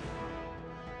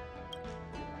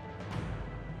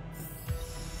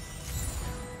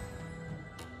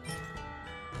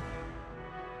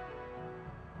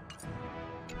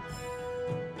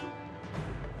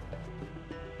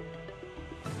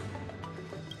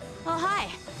 Oh, hi.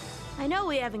 I know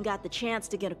we haven't got the chance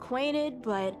to get acquainted,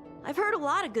 but I've heard a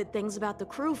lot of good things about the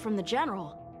crew from the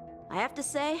General. I have to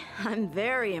say, I'm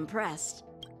very impressed.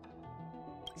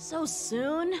 So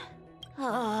soon?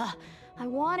 I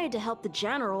wanted to help the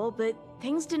General, but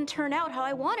things didn't turn out how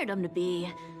I wanted them to be.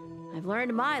 I've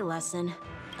learned my lesson.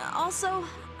 Also,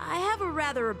 I have a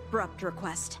rather abrupt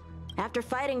request. After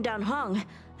fighting Dan Heng,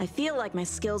 I feel like my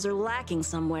skills are lacking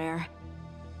somewhere.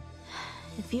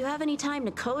 If you have any time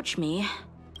to coach me...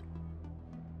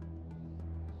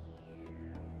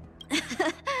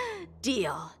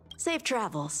 Deal. Safe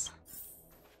travels.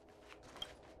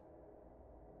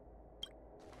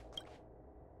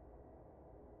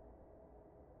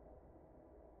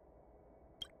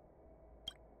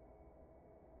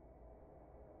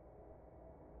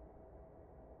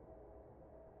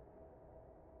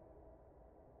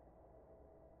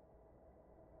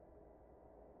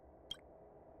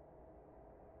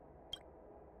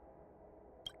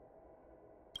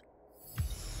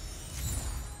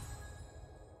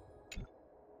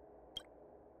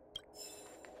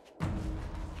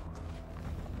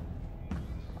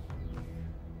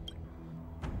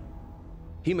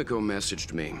 Himiko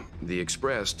messaged me. The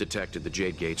Express detected the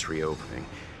Jade Gates reopening.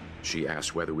 She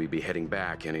asked whether we'd be heading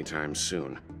back anytime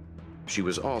soon. She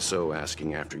was also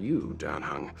asking after you,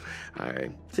 Danheng. I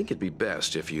think it'd be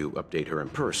best if you update her in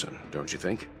person, don't you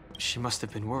think? She must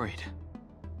have been worried.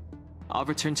 I'll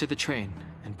return to the train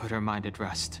and put her mind at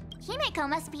rest. Himeko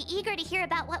must be eager to hear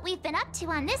about what we've been up to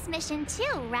on this mission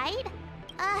too, right?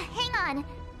 Hang on.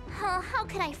 Oh, how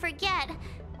could I forget?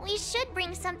 We should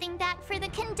bring something back for the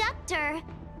conductor.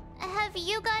 Have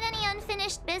you got any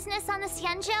unfinished business on the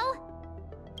Xianzhou?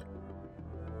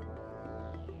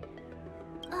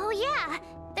 Oh yeah,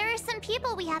 there are some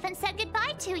people we haven't said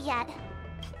goodbye to yet.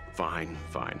 Fine,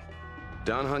 fine.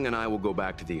 Danheng and I will go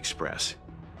back to the Express.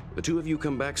 The two of you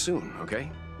come back soon, okay?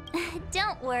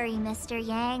 Don't worry, Mr.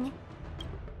 Yang.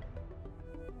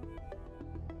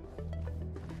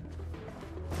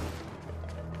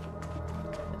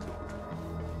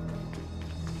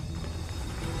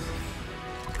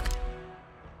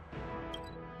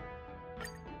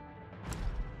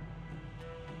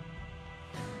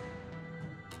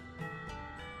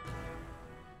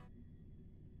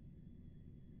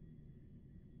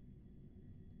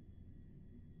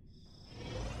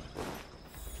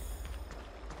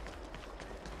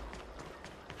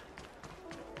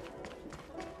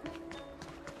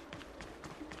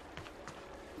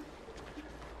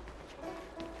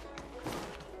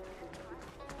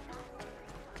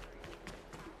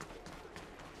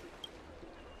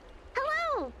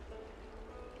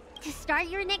 To start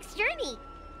your next journey.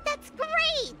 That's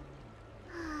great!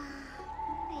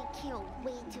 I can't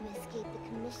wait to escape the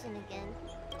commission again.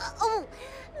 Oh,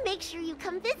 make sure you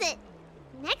come visit.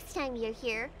 Next time you're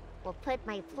here, we'll put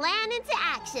my plan into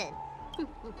action.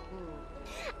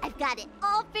 I've got it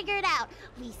all figured out.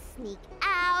 We sneak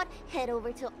out, head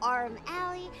over to Arm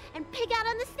Alley, and pick out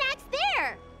on the snacks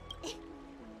there.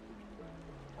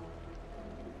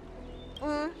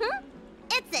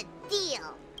 It's a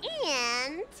deal.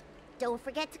 And don't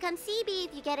forget to come see me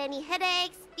if you get any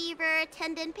headaches, fever,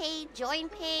 tendon pain,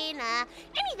 joint pain,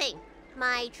 anything.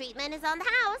 My treatment is on the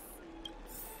house.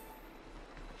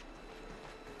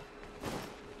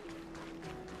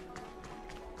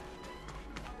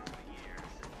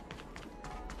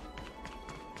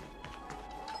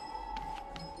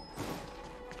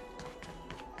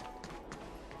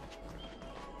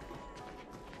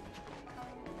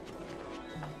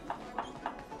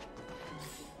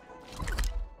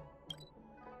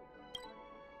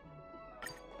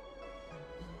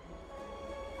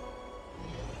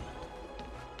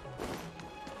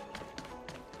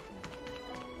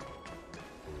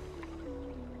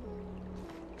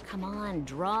 Come on,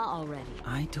 draw already.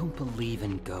 I don't believe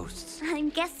in ghosts. I'm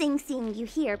guessing seeing you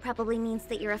here probably means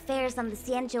that your affairs on the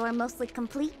Xianzhou are mostly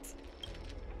complete.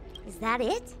 Is that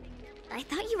it? I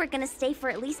thought you were gonna stay for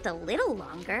at least a little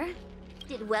longer.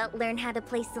 Did Welt learn how to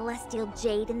play Celestial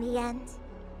Jade in the end?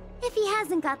 If he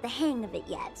hasn't got the hang of it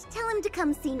yet, tell him to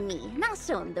come see me, and I'll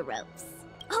show him the ropes.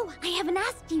 Oh, I haven't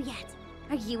asked you yet.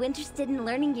 Are you interested in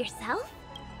learning yourself?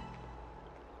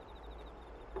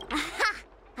 Aha!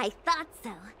 I thought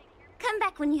so. Come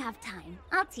back when you have time.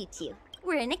 I'll teach you.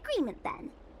 We're in agreement then.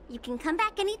 You can come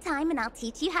back anytime and I'll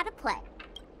teach you how to play.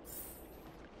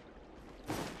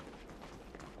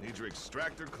 Need your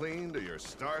extractor cleaned or your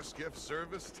star skiff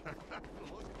serviced? Look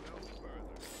no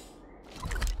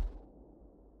further.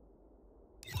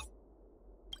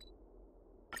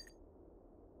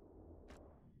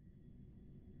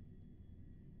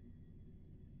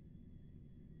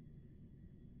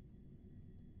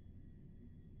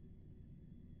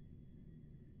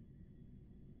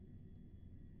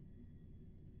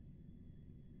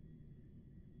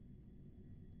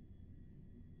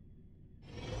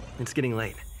 It's getting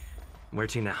late. Where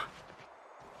to now?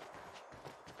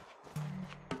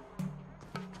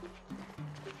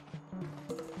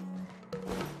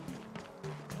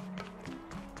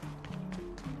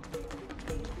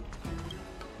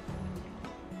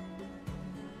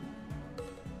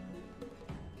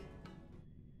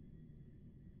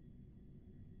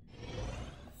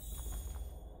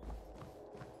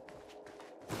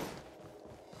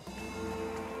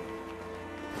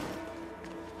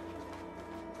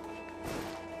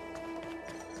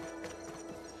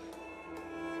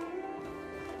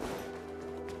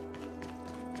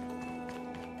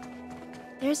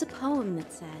 There's a poem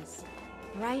that says,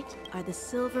 "Bright are the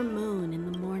silver moon in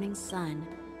the morning sun,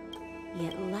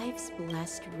 yet life's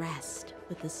blessed rest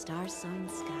with the star-sown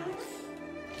sky."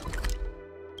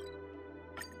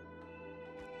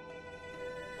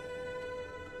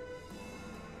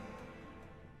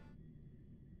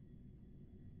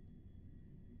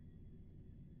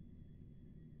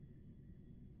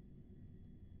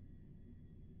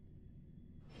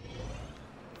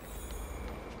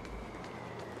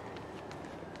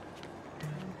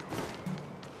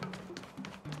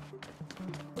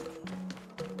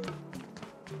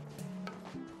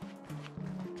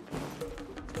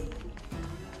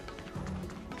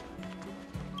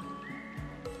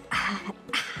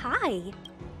 hi.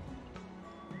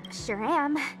 Sure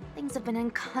am. Things have been in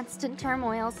constant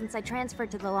turmoil since I transferred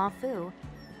to the Luofu.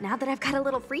 Now that I've got a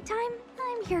little free time,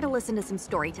 I'm here to listen to some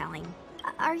storytelling.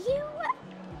 Are you...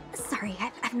 Sorry,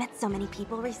 I've met so many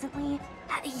people recently.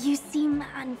 You seem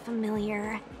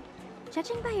unfamiliar.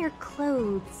 Judging by your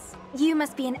clothes, you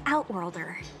must be an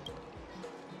outworlder.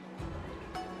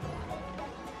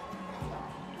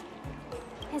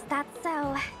 Is that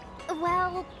so?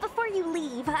 Well, before you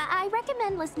leave, I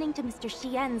recommend listening to Mr.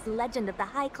 Xian's Legend of the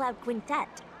High Cloud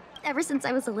Quintet. Ever since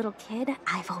I was a little kid,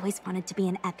 I've always wanted to be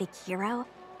an epic hero.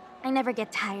 I never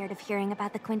get tired of hearing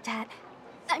about the quintet.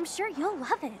 I'm sure you'll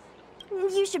love it.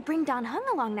 You should bring Don Hung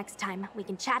along next time. We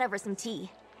can chat over some tea.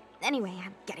 Anyway,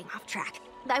 I'm getting off track.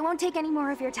 I won't take any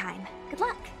more of your time. Good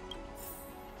luck.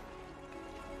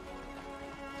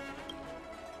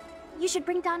 You should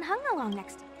bring Don Hung along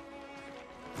next.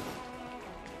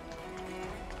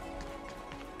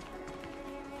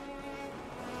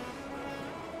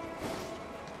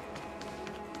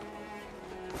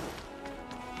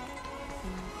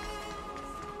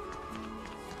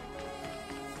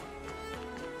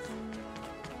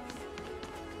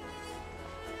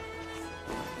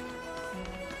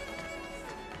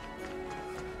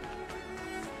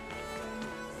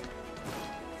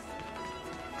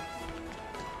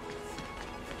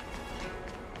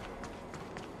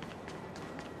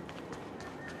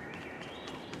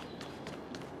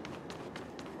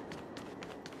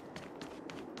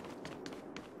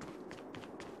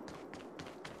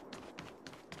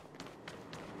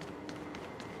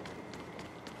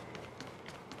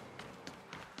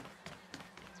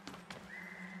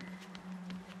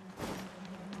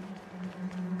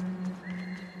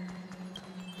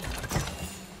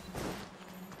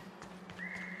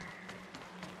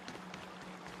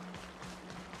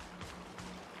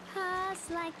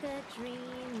 Like a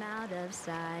dream out of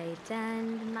sight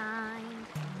and mind.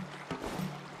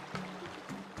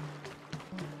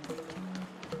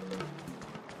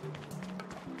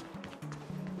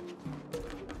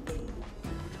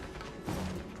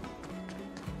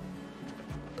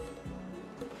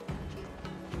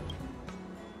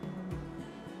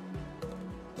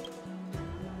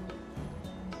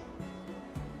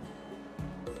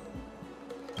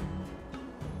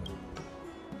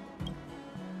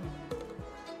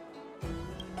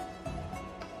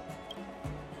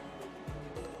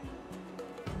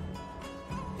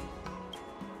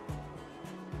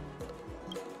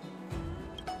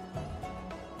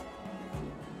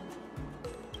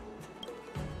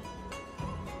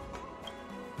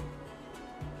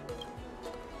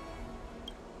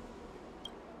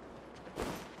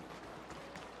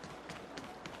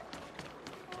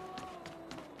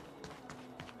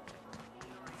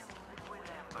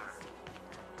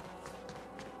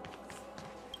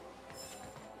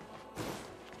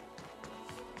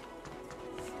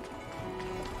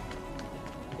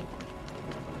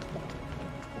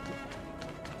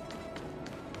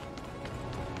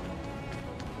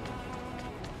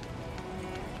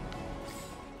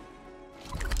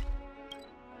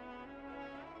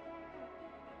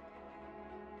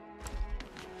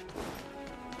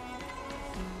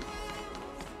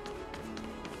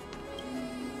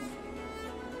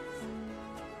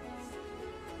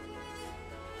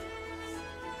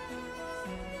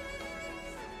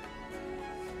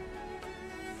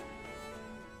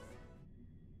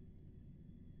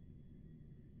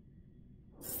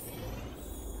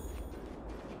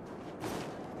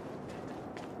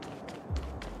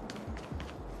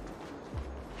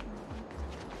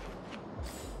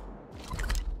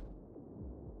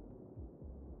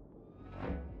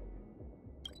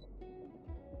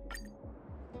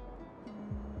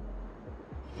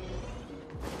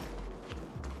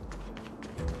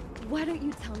 Why don't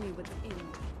you tell me what's in?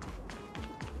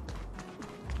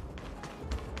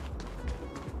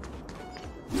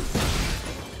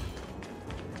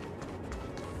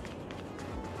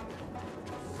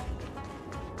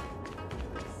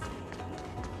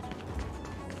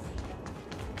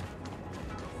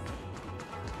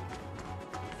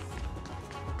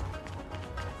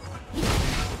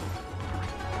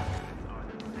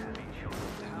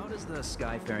 How does the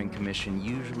Skyfaring Commission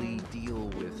usually deal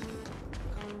with...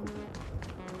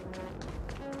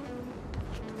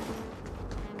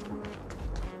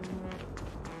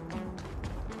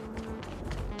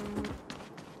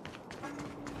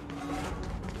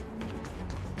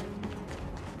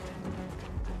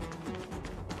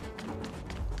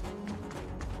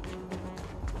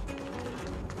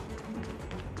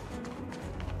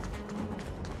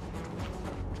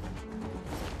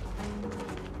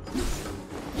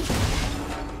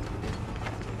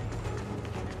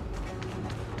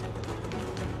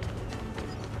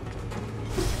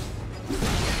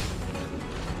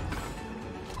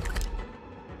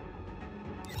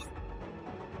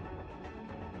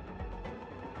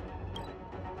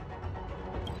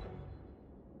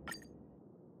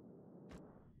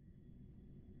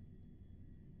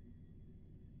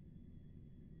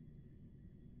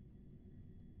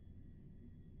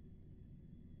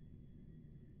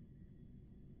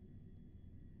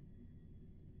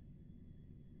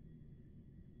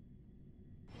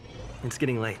 It's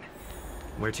getting late.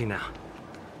 Where to now?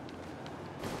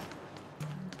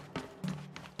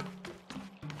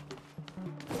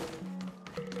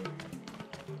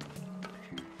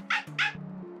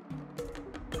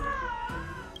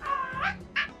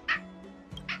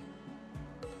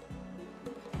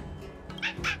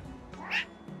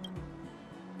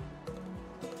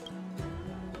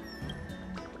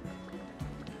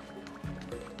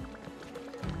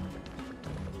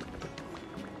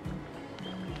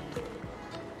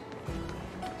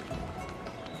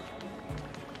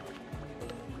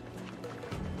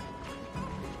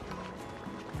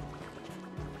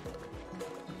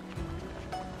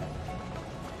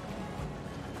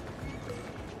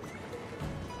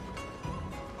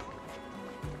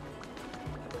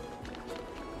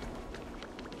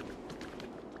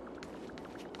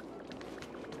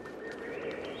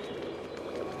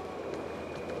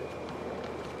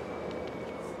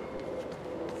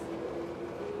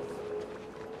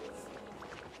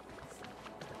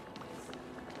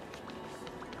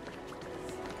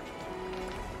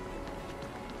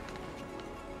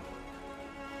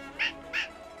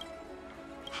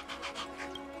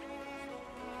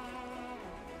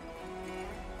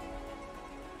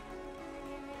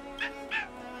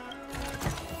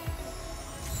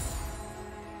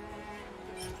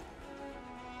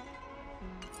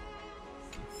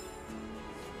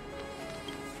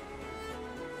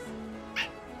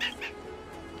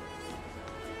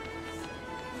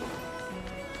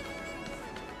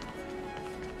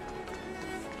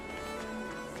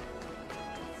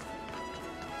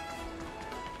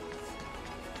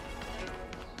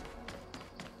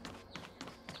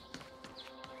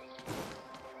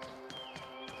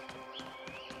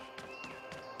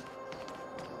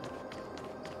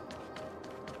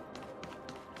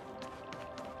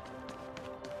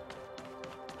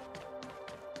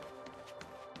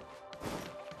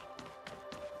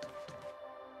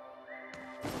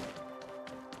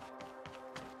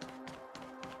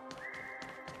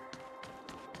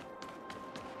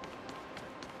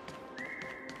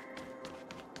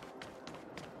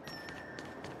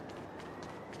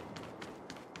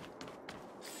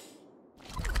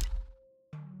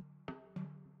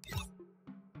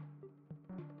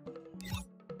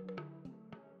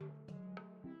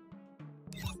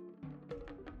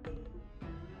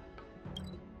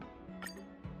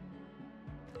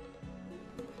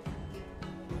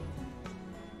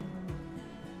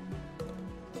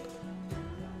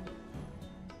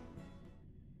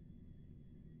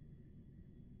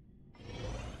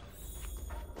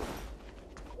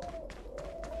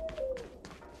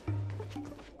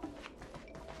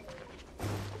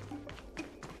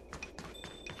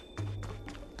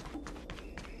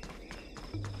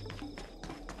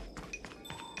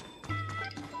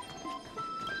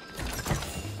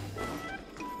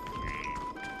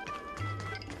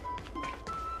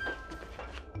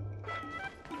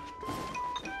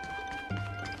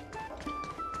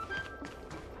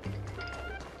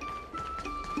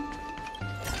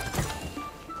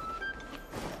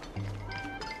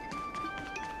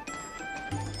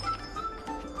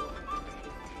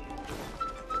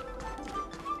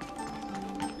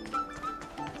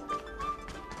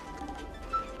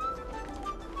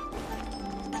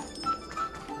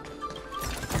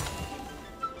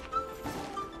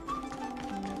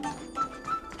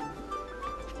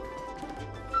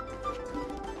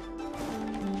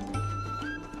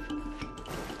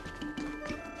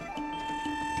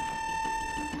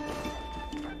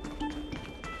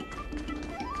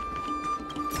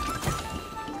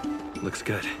 Looks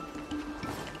good.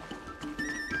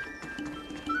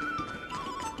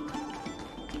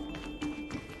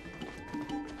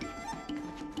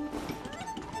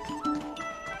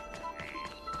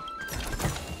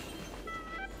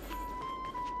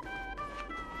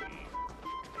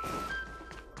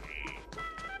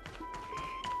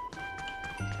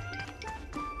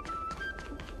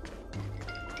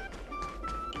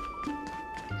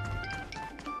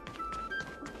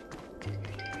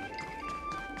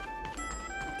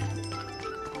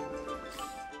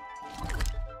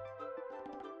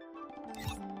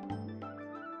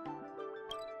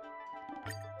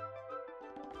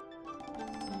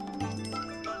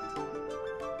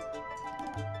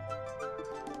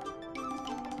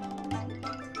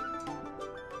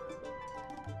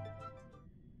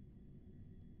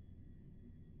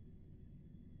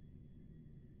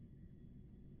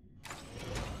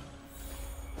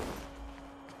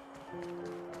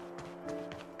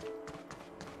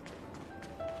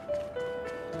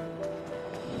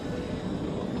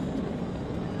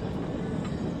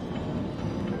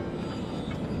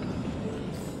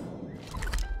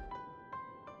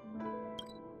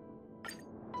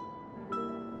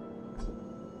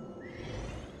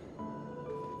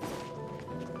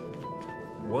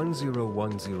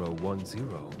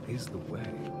 101010 is the way.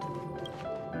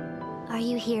 Are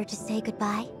you here to say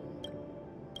goodbye?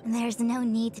 There's no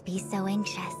need to be so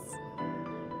anxious.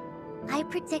 I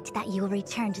predict that you will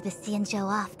return to the Xianzhou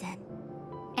often,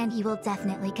 and you will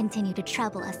definitely continue to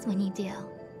trouble us when you do.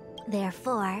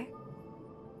 Therefore,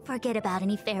 forget about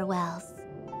any farewells.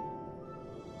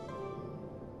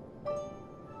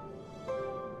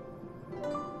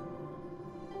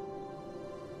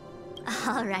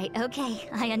 All right, okay,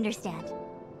 I understand.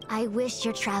 I wish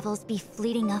your travels be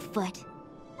fleeting of foot,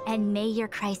 and may your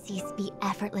crises be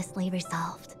effortlessly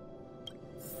resolved.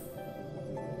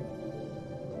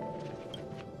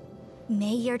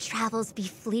 May your travels be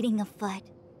fleeting of foot,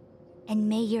 and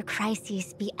may your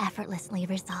crises be effortlessly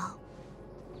resolved.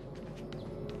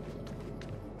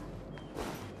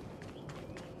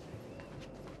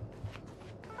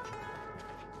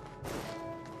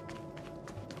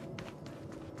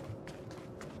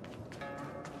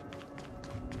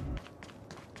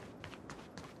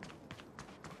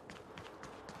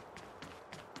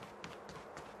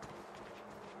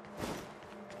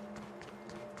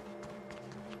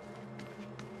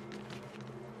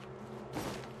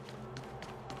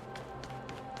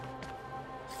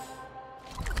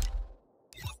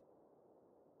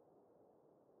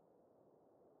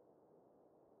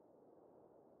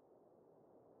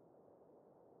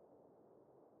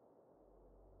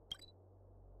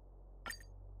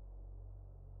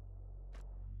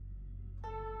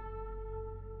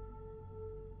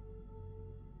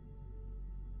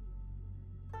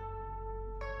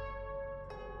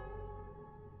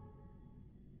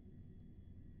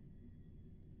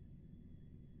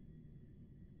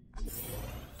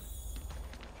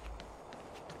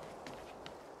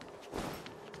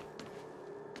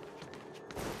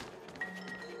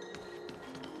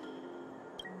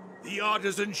 The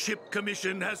Artisanship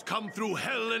Commission has come through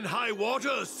hell and high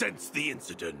water since the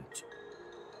incident.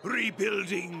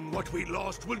 Rebuilding what we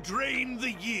lost will drain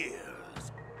the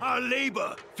years. Our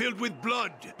labor filled with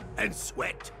blood and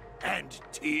sweat and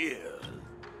tears.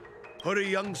 For a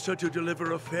youngster to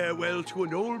deliver a farewell to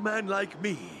an old man like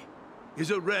me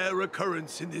is a rare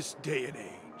occurrence in this day and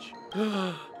age.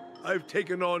 I've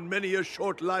taken on many a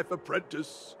short-life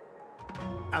apprentice.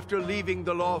 After leaving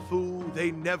the Lawfu,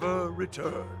 they never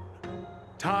return.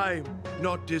 Time,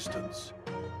 not distance,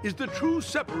 is the true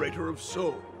separator of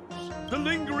souls. The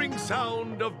lingering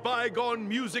sound of bygone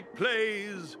music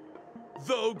plays,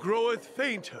 though groweth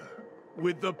fainter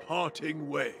with the parting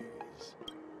ways.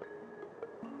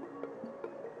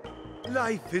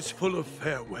 Life is full of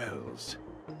farewells,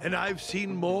 and I've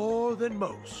seen more than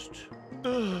most.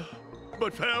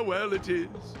 But farewell it is.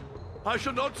 I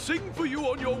shall not sing for you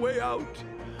on your way out.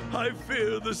 I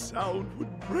fear the sound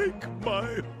would break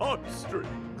my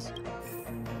heartstrings.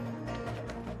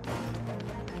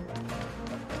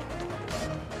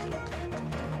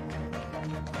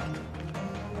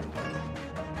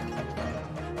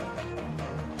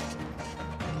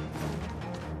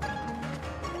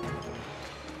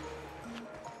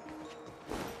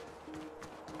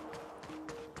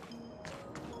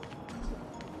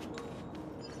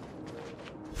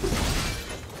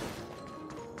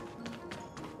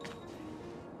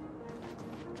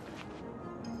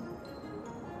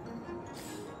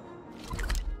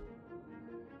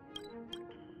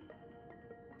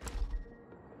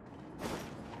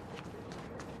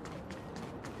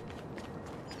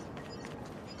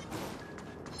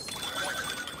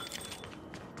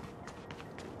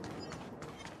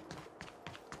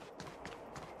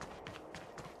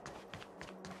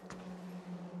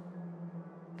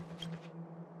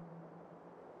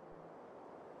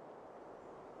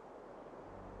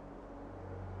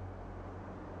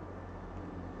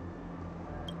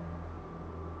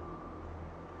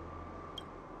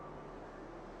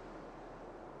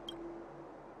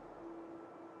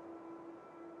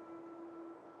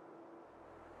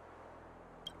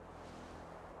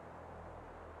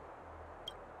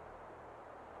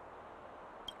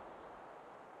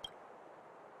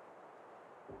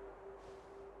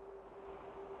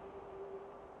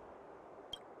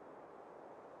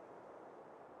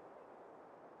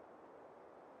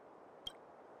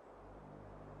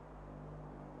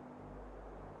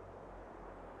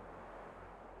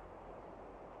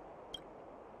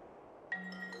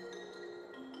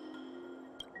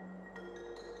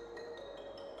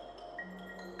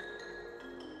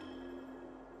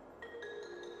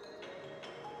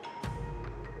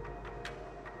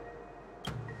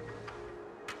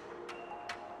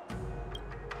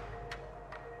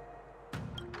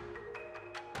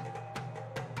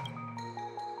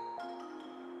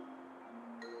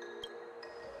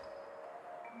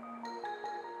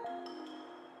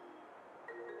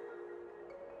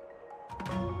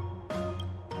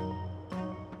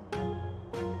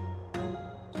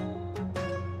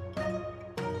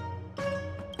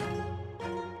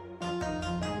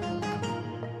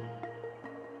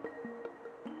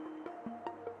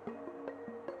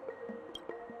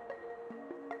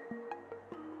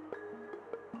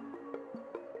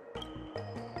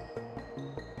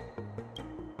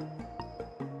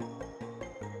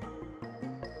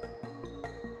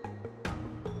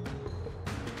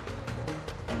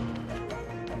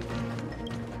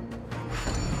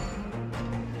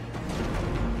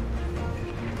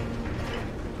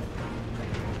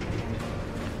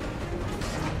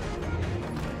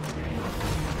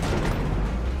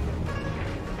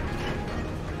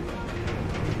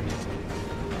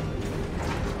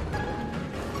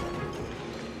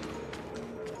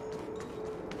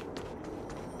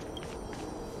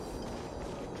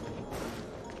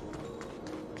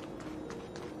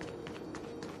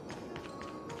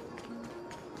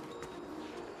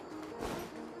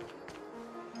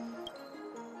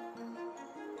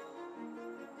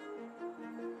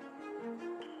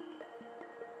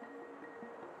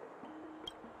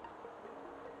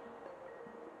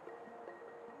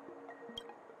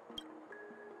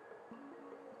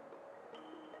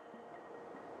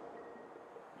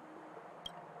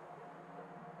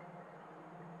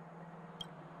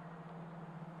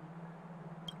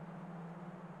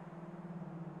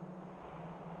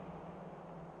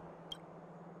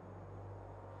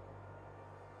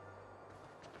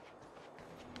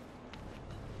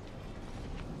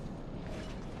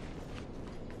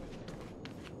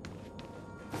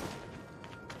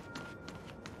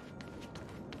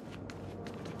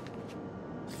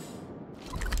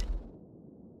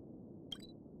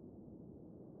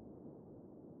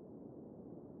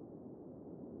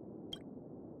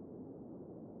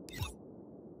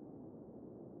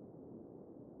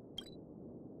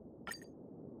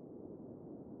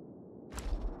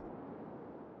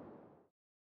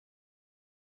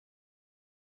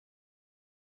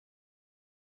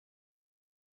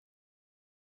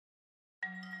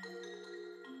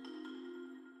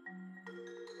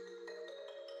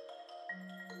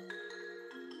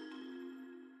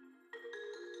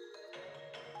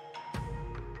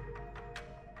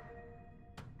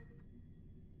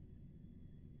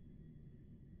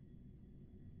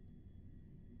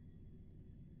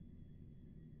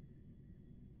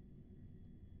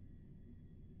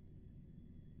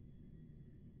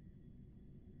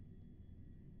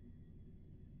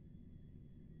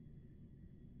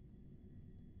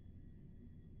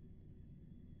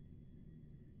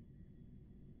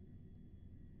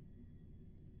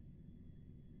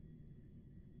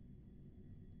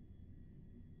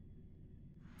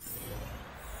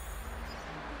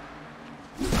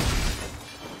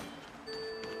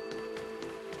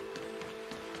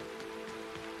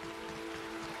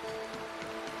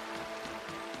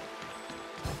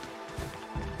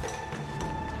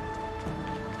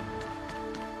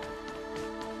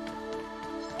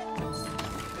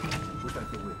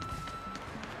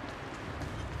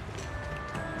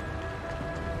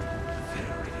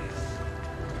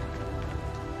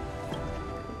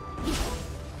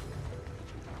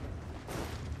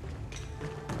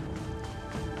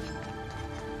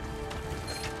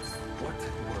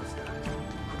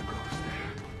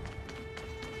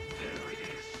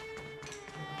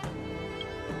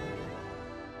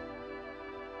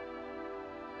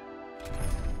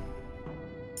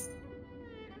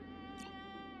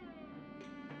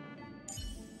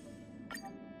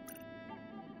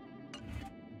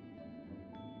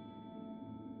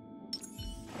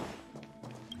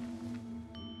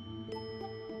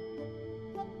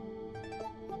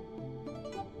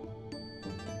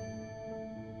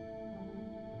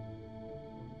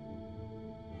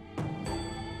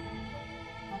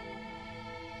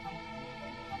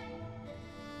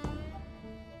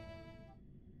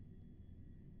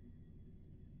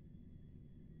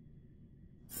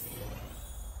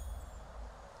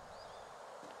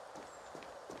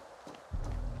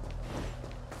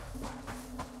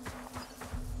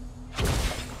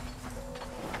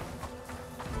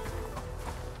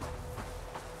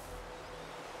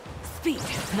 Speed,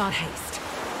 not haste.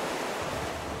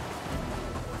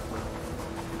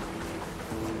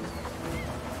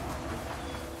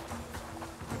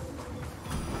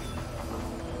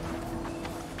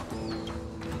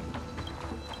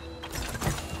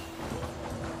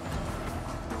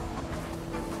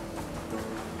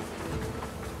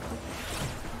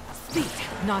 Speed,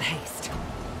 not haste.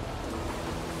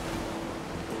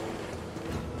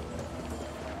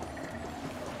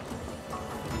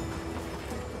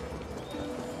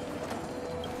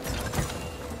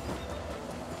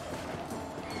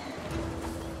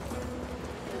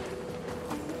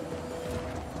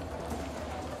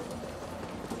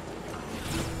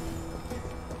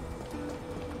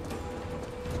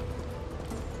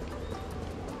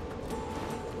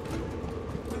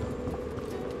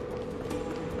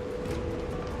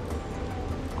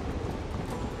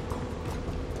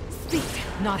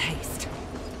 Not haste.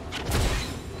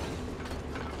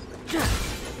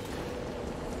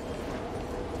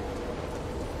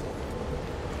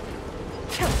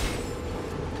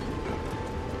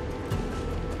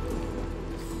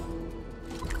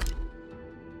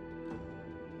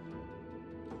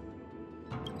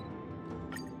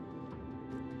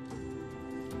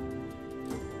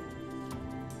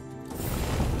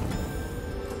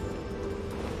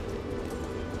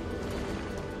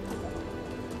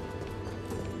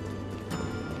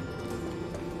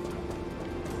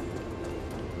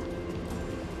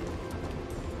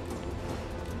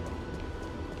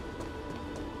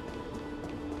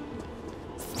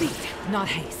 Not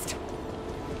haste.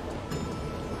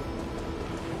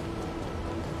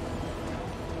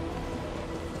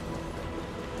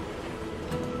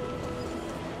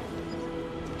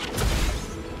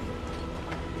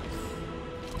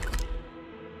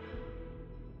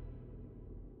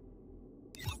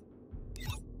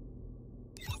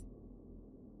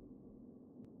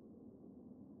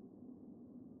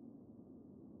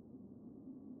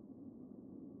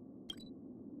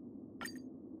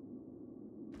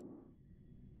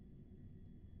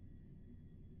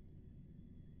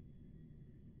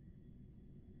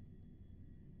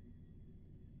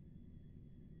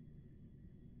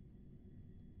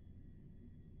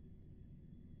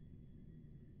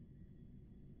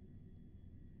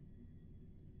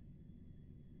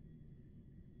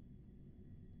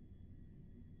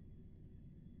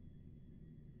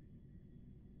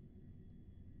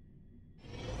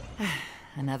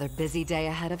 Another busy day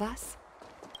ahead of us?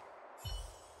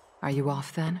 Are you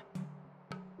off then?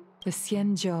 The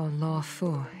Xianzhou Law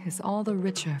Fu is all the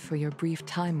richer for your brief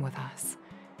time with us.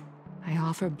 I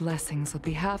offer blessings on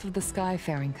behalf of the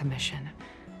Skyfaring Commission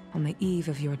on the eve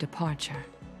of your departure.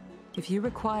 If you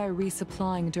require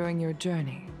resupplying during your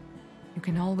journey, you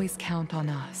can always count on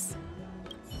us.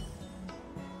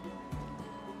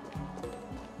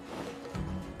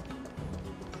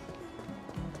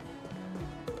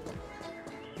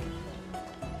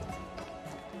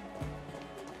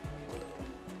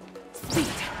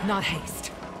 Not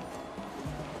haste.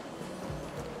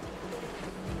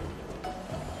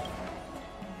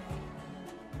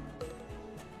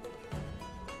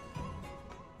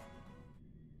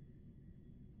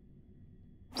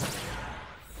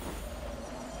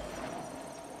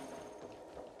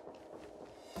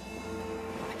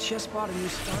 I just bought a new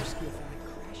star skiff and I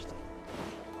crashed it.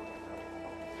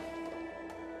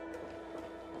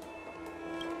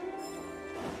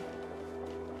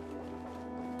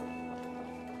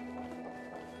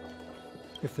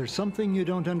 If there's something you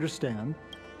don't understand,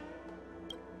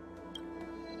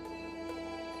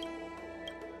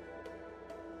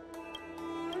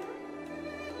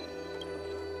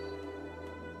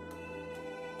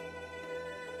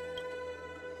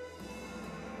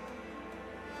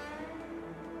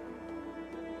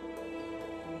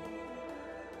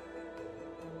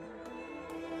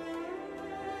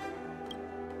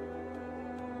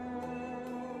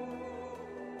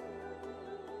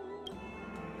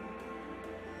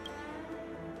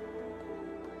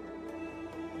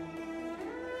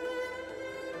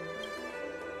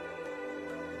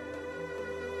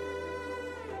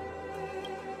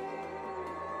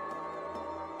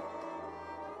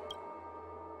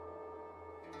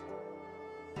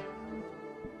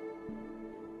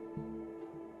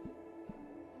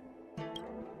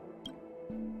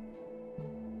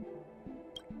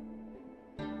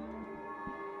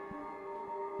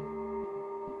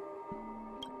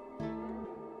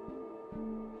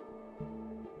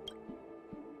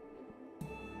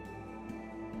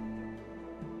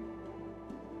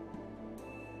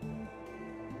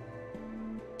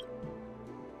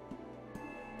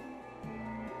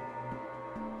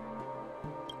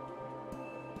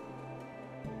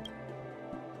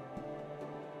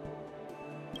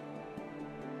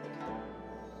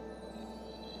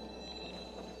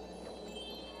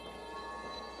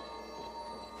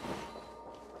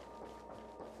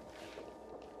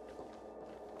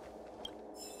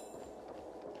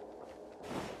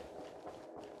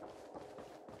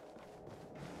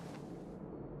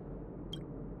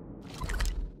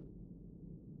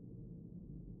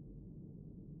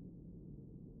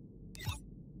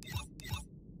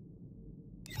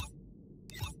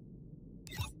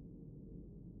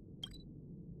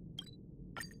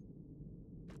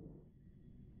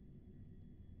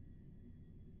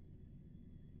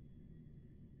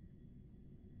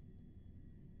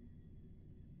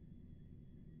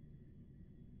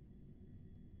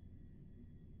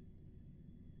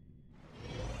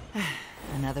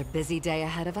 Another busy day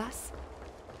ahead of us?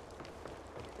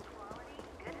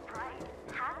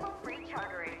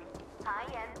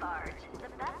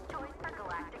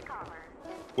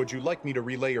 Would you like me to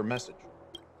relay your message?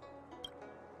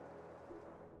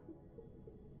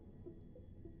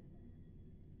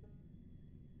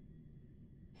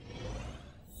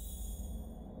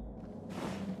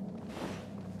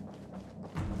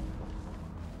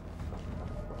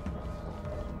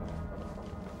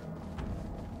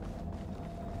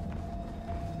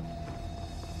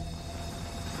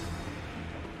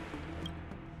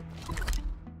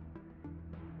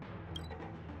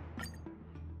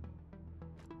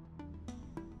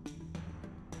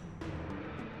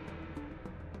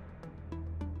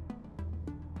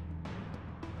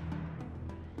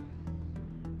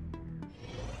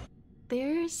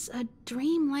 There's a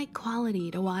dreamlike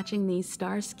quality to watching these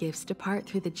star skiffs depart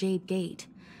through the Jade Gate.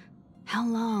 How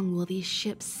long will these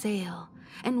ships sail?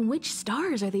 And which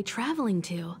stars are they traveling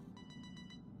to?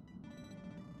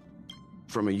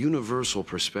 From a universal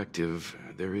perspective,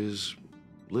 there is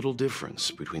little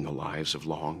difference between the lives of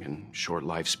long and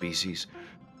short-lived species.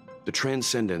 The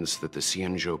transcendence that the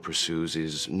Xianzhou pursues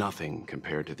is nothing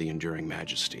compared to the enduring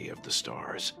majesty of the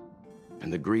stars.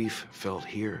 And the grief felt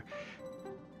here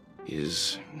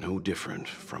is no different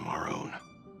from our own.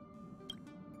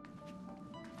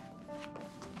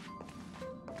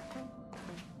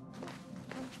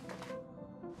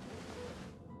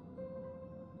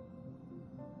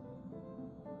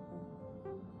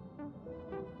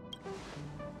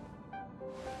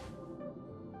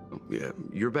 Yeah,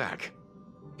 you're back.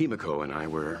 Himiko and I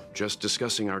were just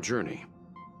discussing our journey.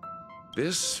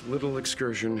 This little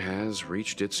excursion has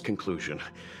reached its conclusion.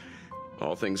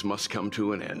 All things must come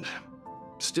to an end.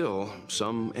 Still,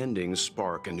 some endings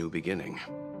spark a new beginning.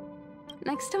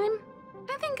 Next time,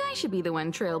 I think I should be the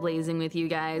one trailblazing with you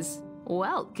guys.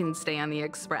 Welt can stay on the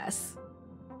Express.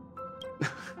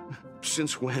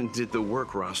 Since when did the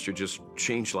work roster just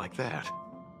change like that?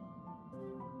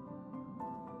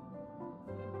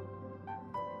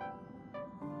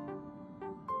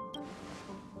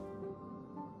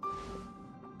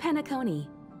 Penacony.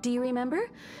 Do you remember?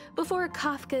 Before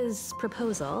Kafka's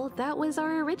proposal, that was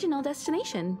our original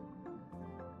destination.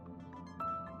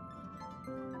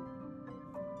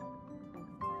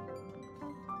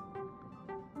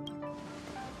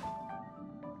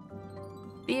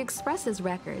 The Express's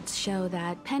records show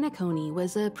that Penacony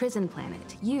was a prison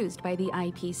planet used by the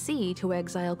IPC to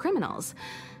exile criminals.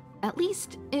 At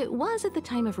least, it was at the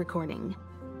time of recording.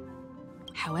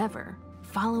 However,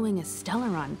 following a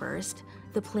Stellaron burst,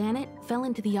 the planet fell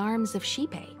into the arms of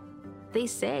Xipe. They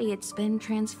say it's been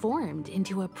transformed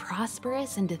into a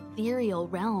prosperous and ethereal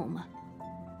realm.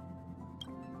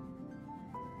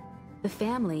 The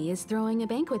family is throwing a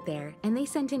banquet there, and they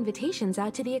sent invitations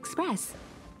out to the Express.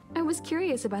 I was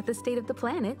curious about the state of the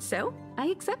planet, so I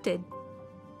accepted.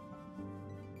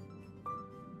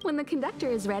 When the conductor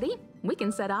is ready, we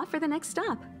can set off for the next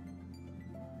stop.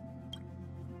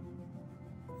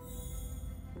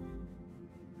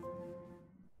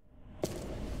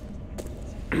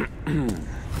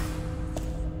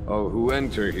 All who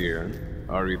enter here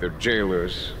are either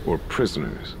jailers or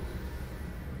prisoners.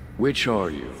 Which are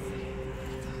you?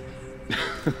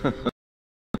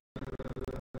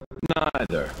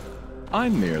 Neither.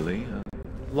 I'm merely a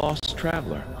lost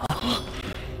traveler.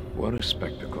 What a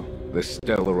spectacle. The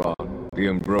Stellaron, the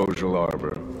Ambrosial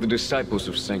Arbor, the Disciples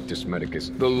of Sanctus Medicus,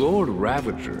 the Lord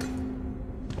Ravager.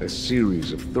 A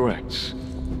series of threats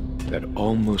that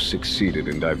almost succeeded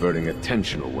in diverting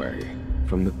attention away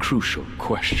from the crucial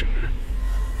question.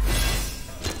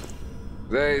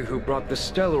 They who brought the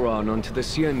Stellaron onto the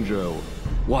Xianzhou,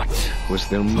 what was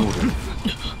their motive?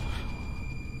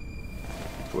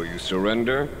 Will you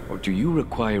surrender, or do you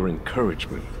require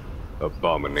encouragement?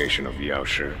 Abomination of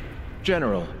Yaoshi.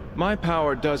 General, my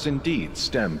power does indeed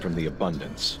stem from the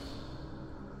abundance.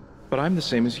 But I'm the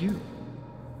same as you.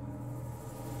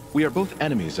 We are both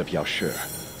enemies of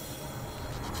Yaoshi.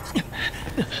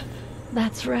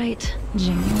 That's right,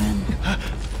 Genuine.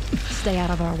 Stay out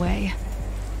of our way.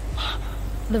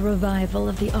 The revival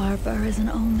of the Arbor is an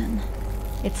omen.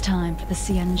 It's time for the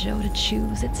Xianzhou to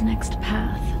choose its next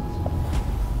path.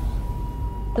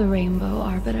 The Rainbow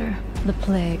Arbiter, the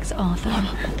Plague's author,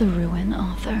 the Ruin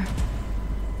author.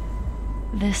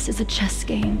 This is a chess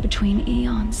game between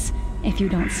eons. If you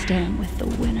don't stand with the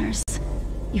winners,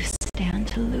 you stand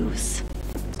to lose.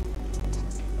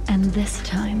 And this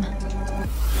time,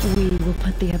 we will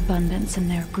put the abundance in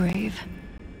their grave.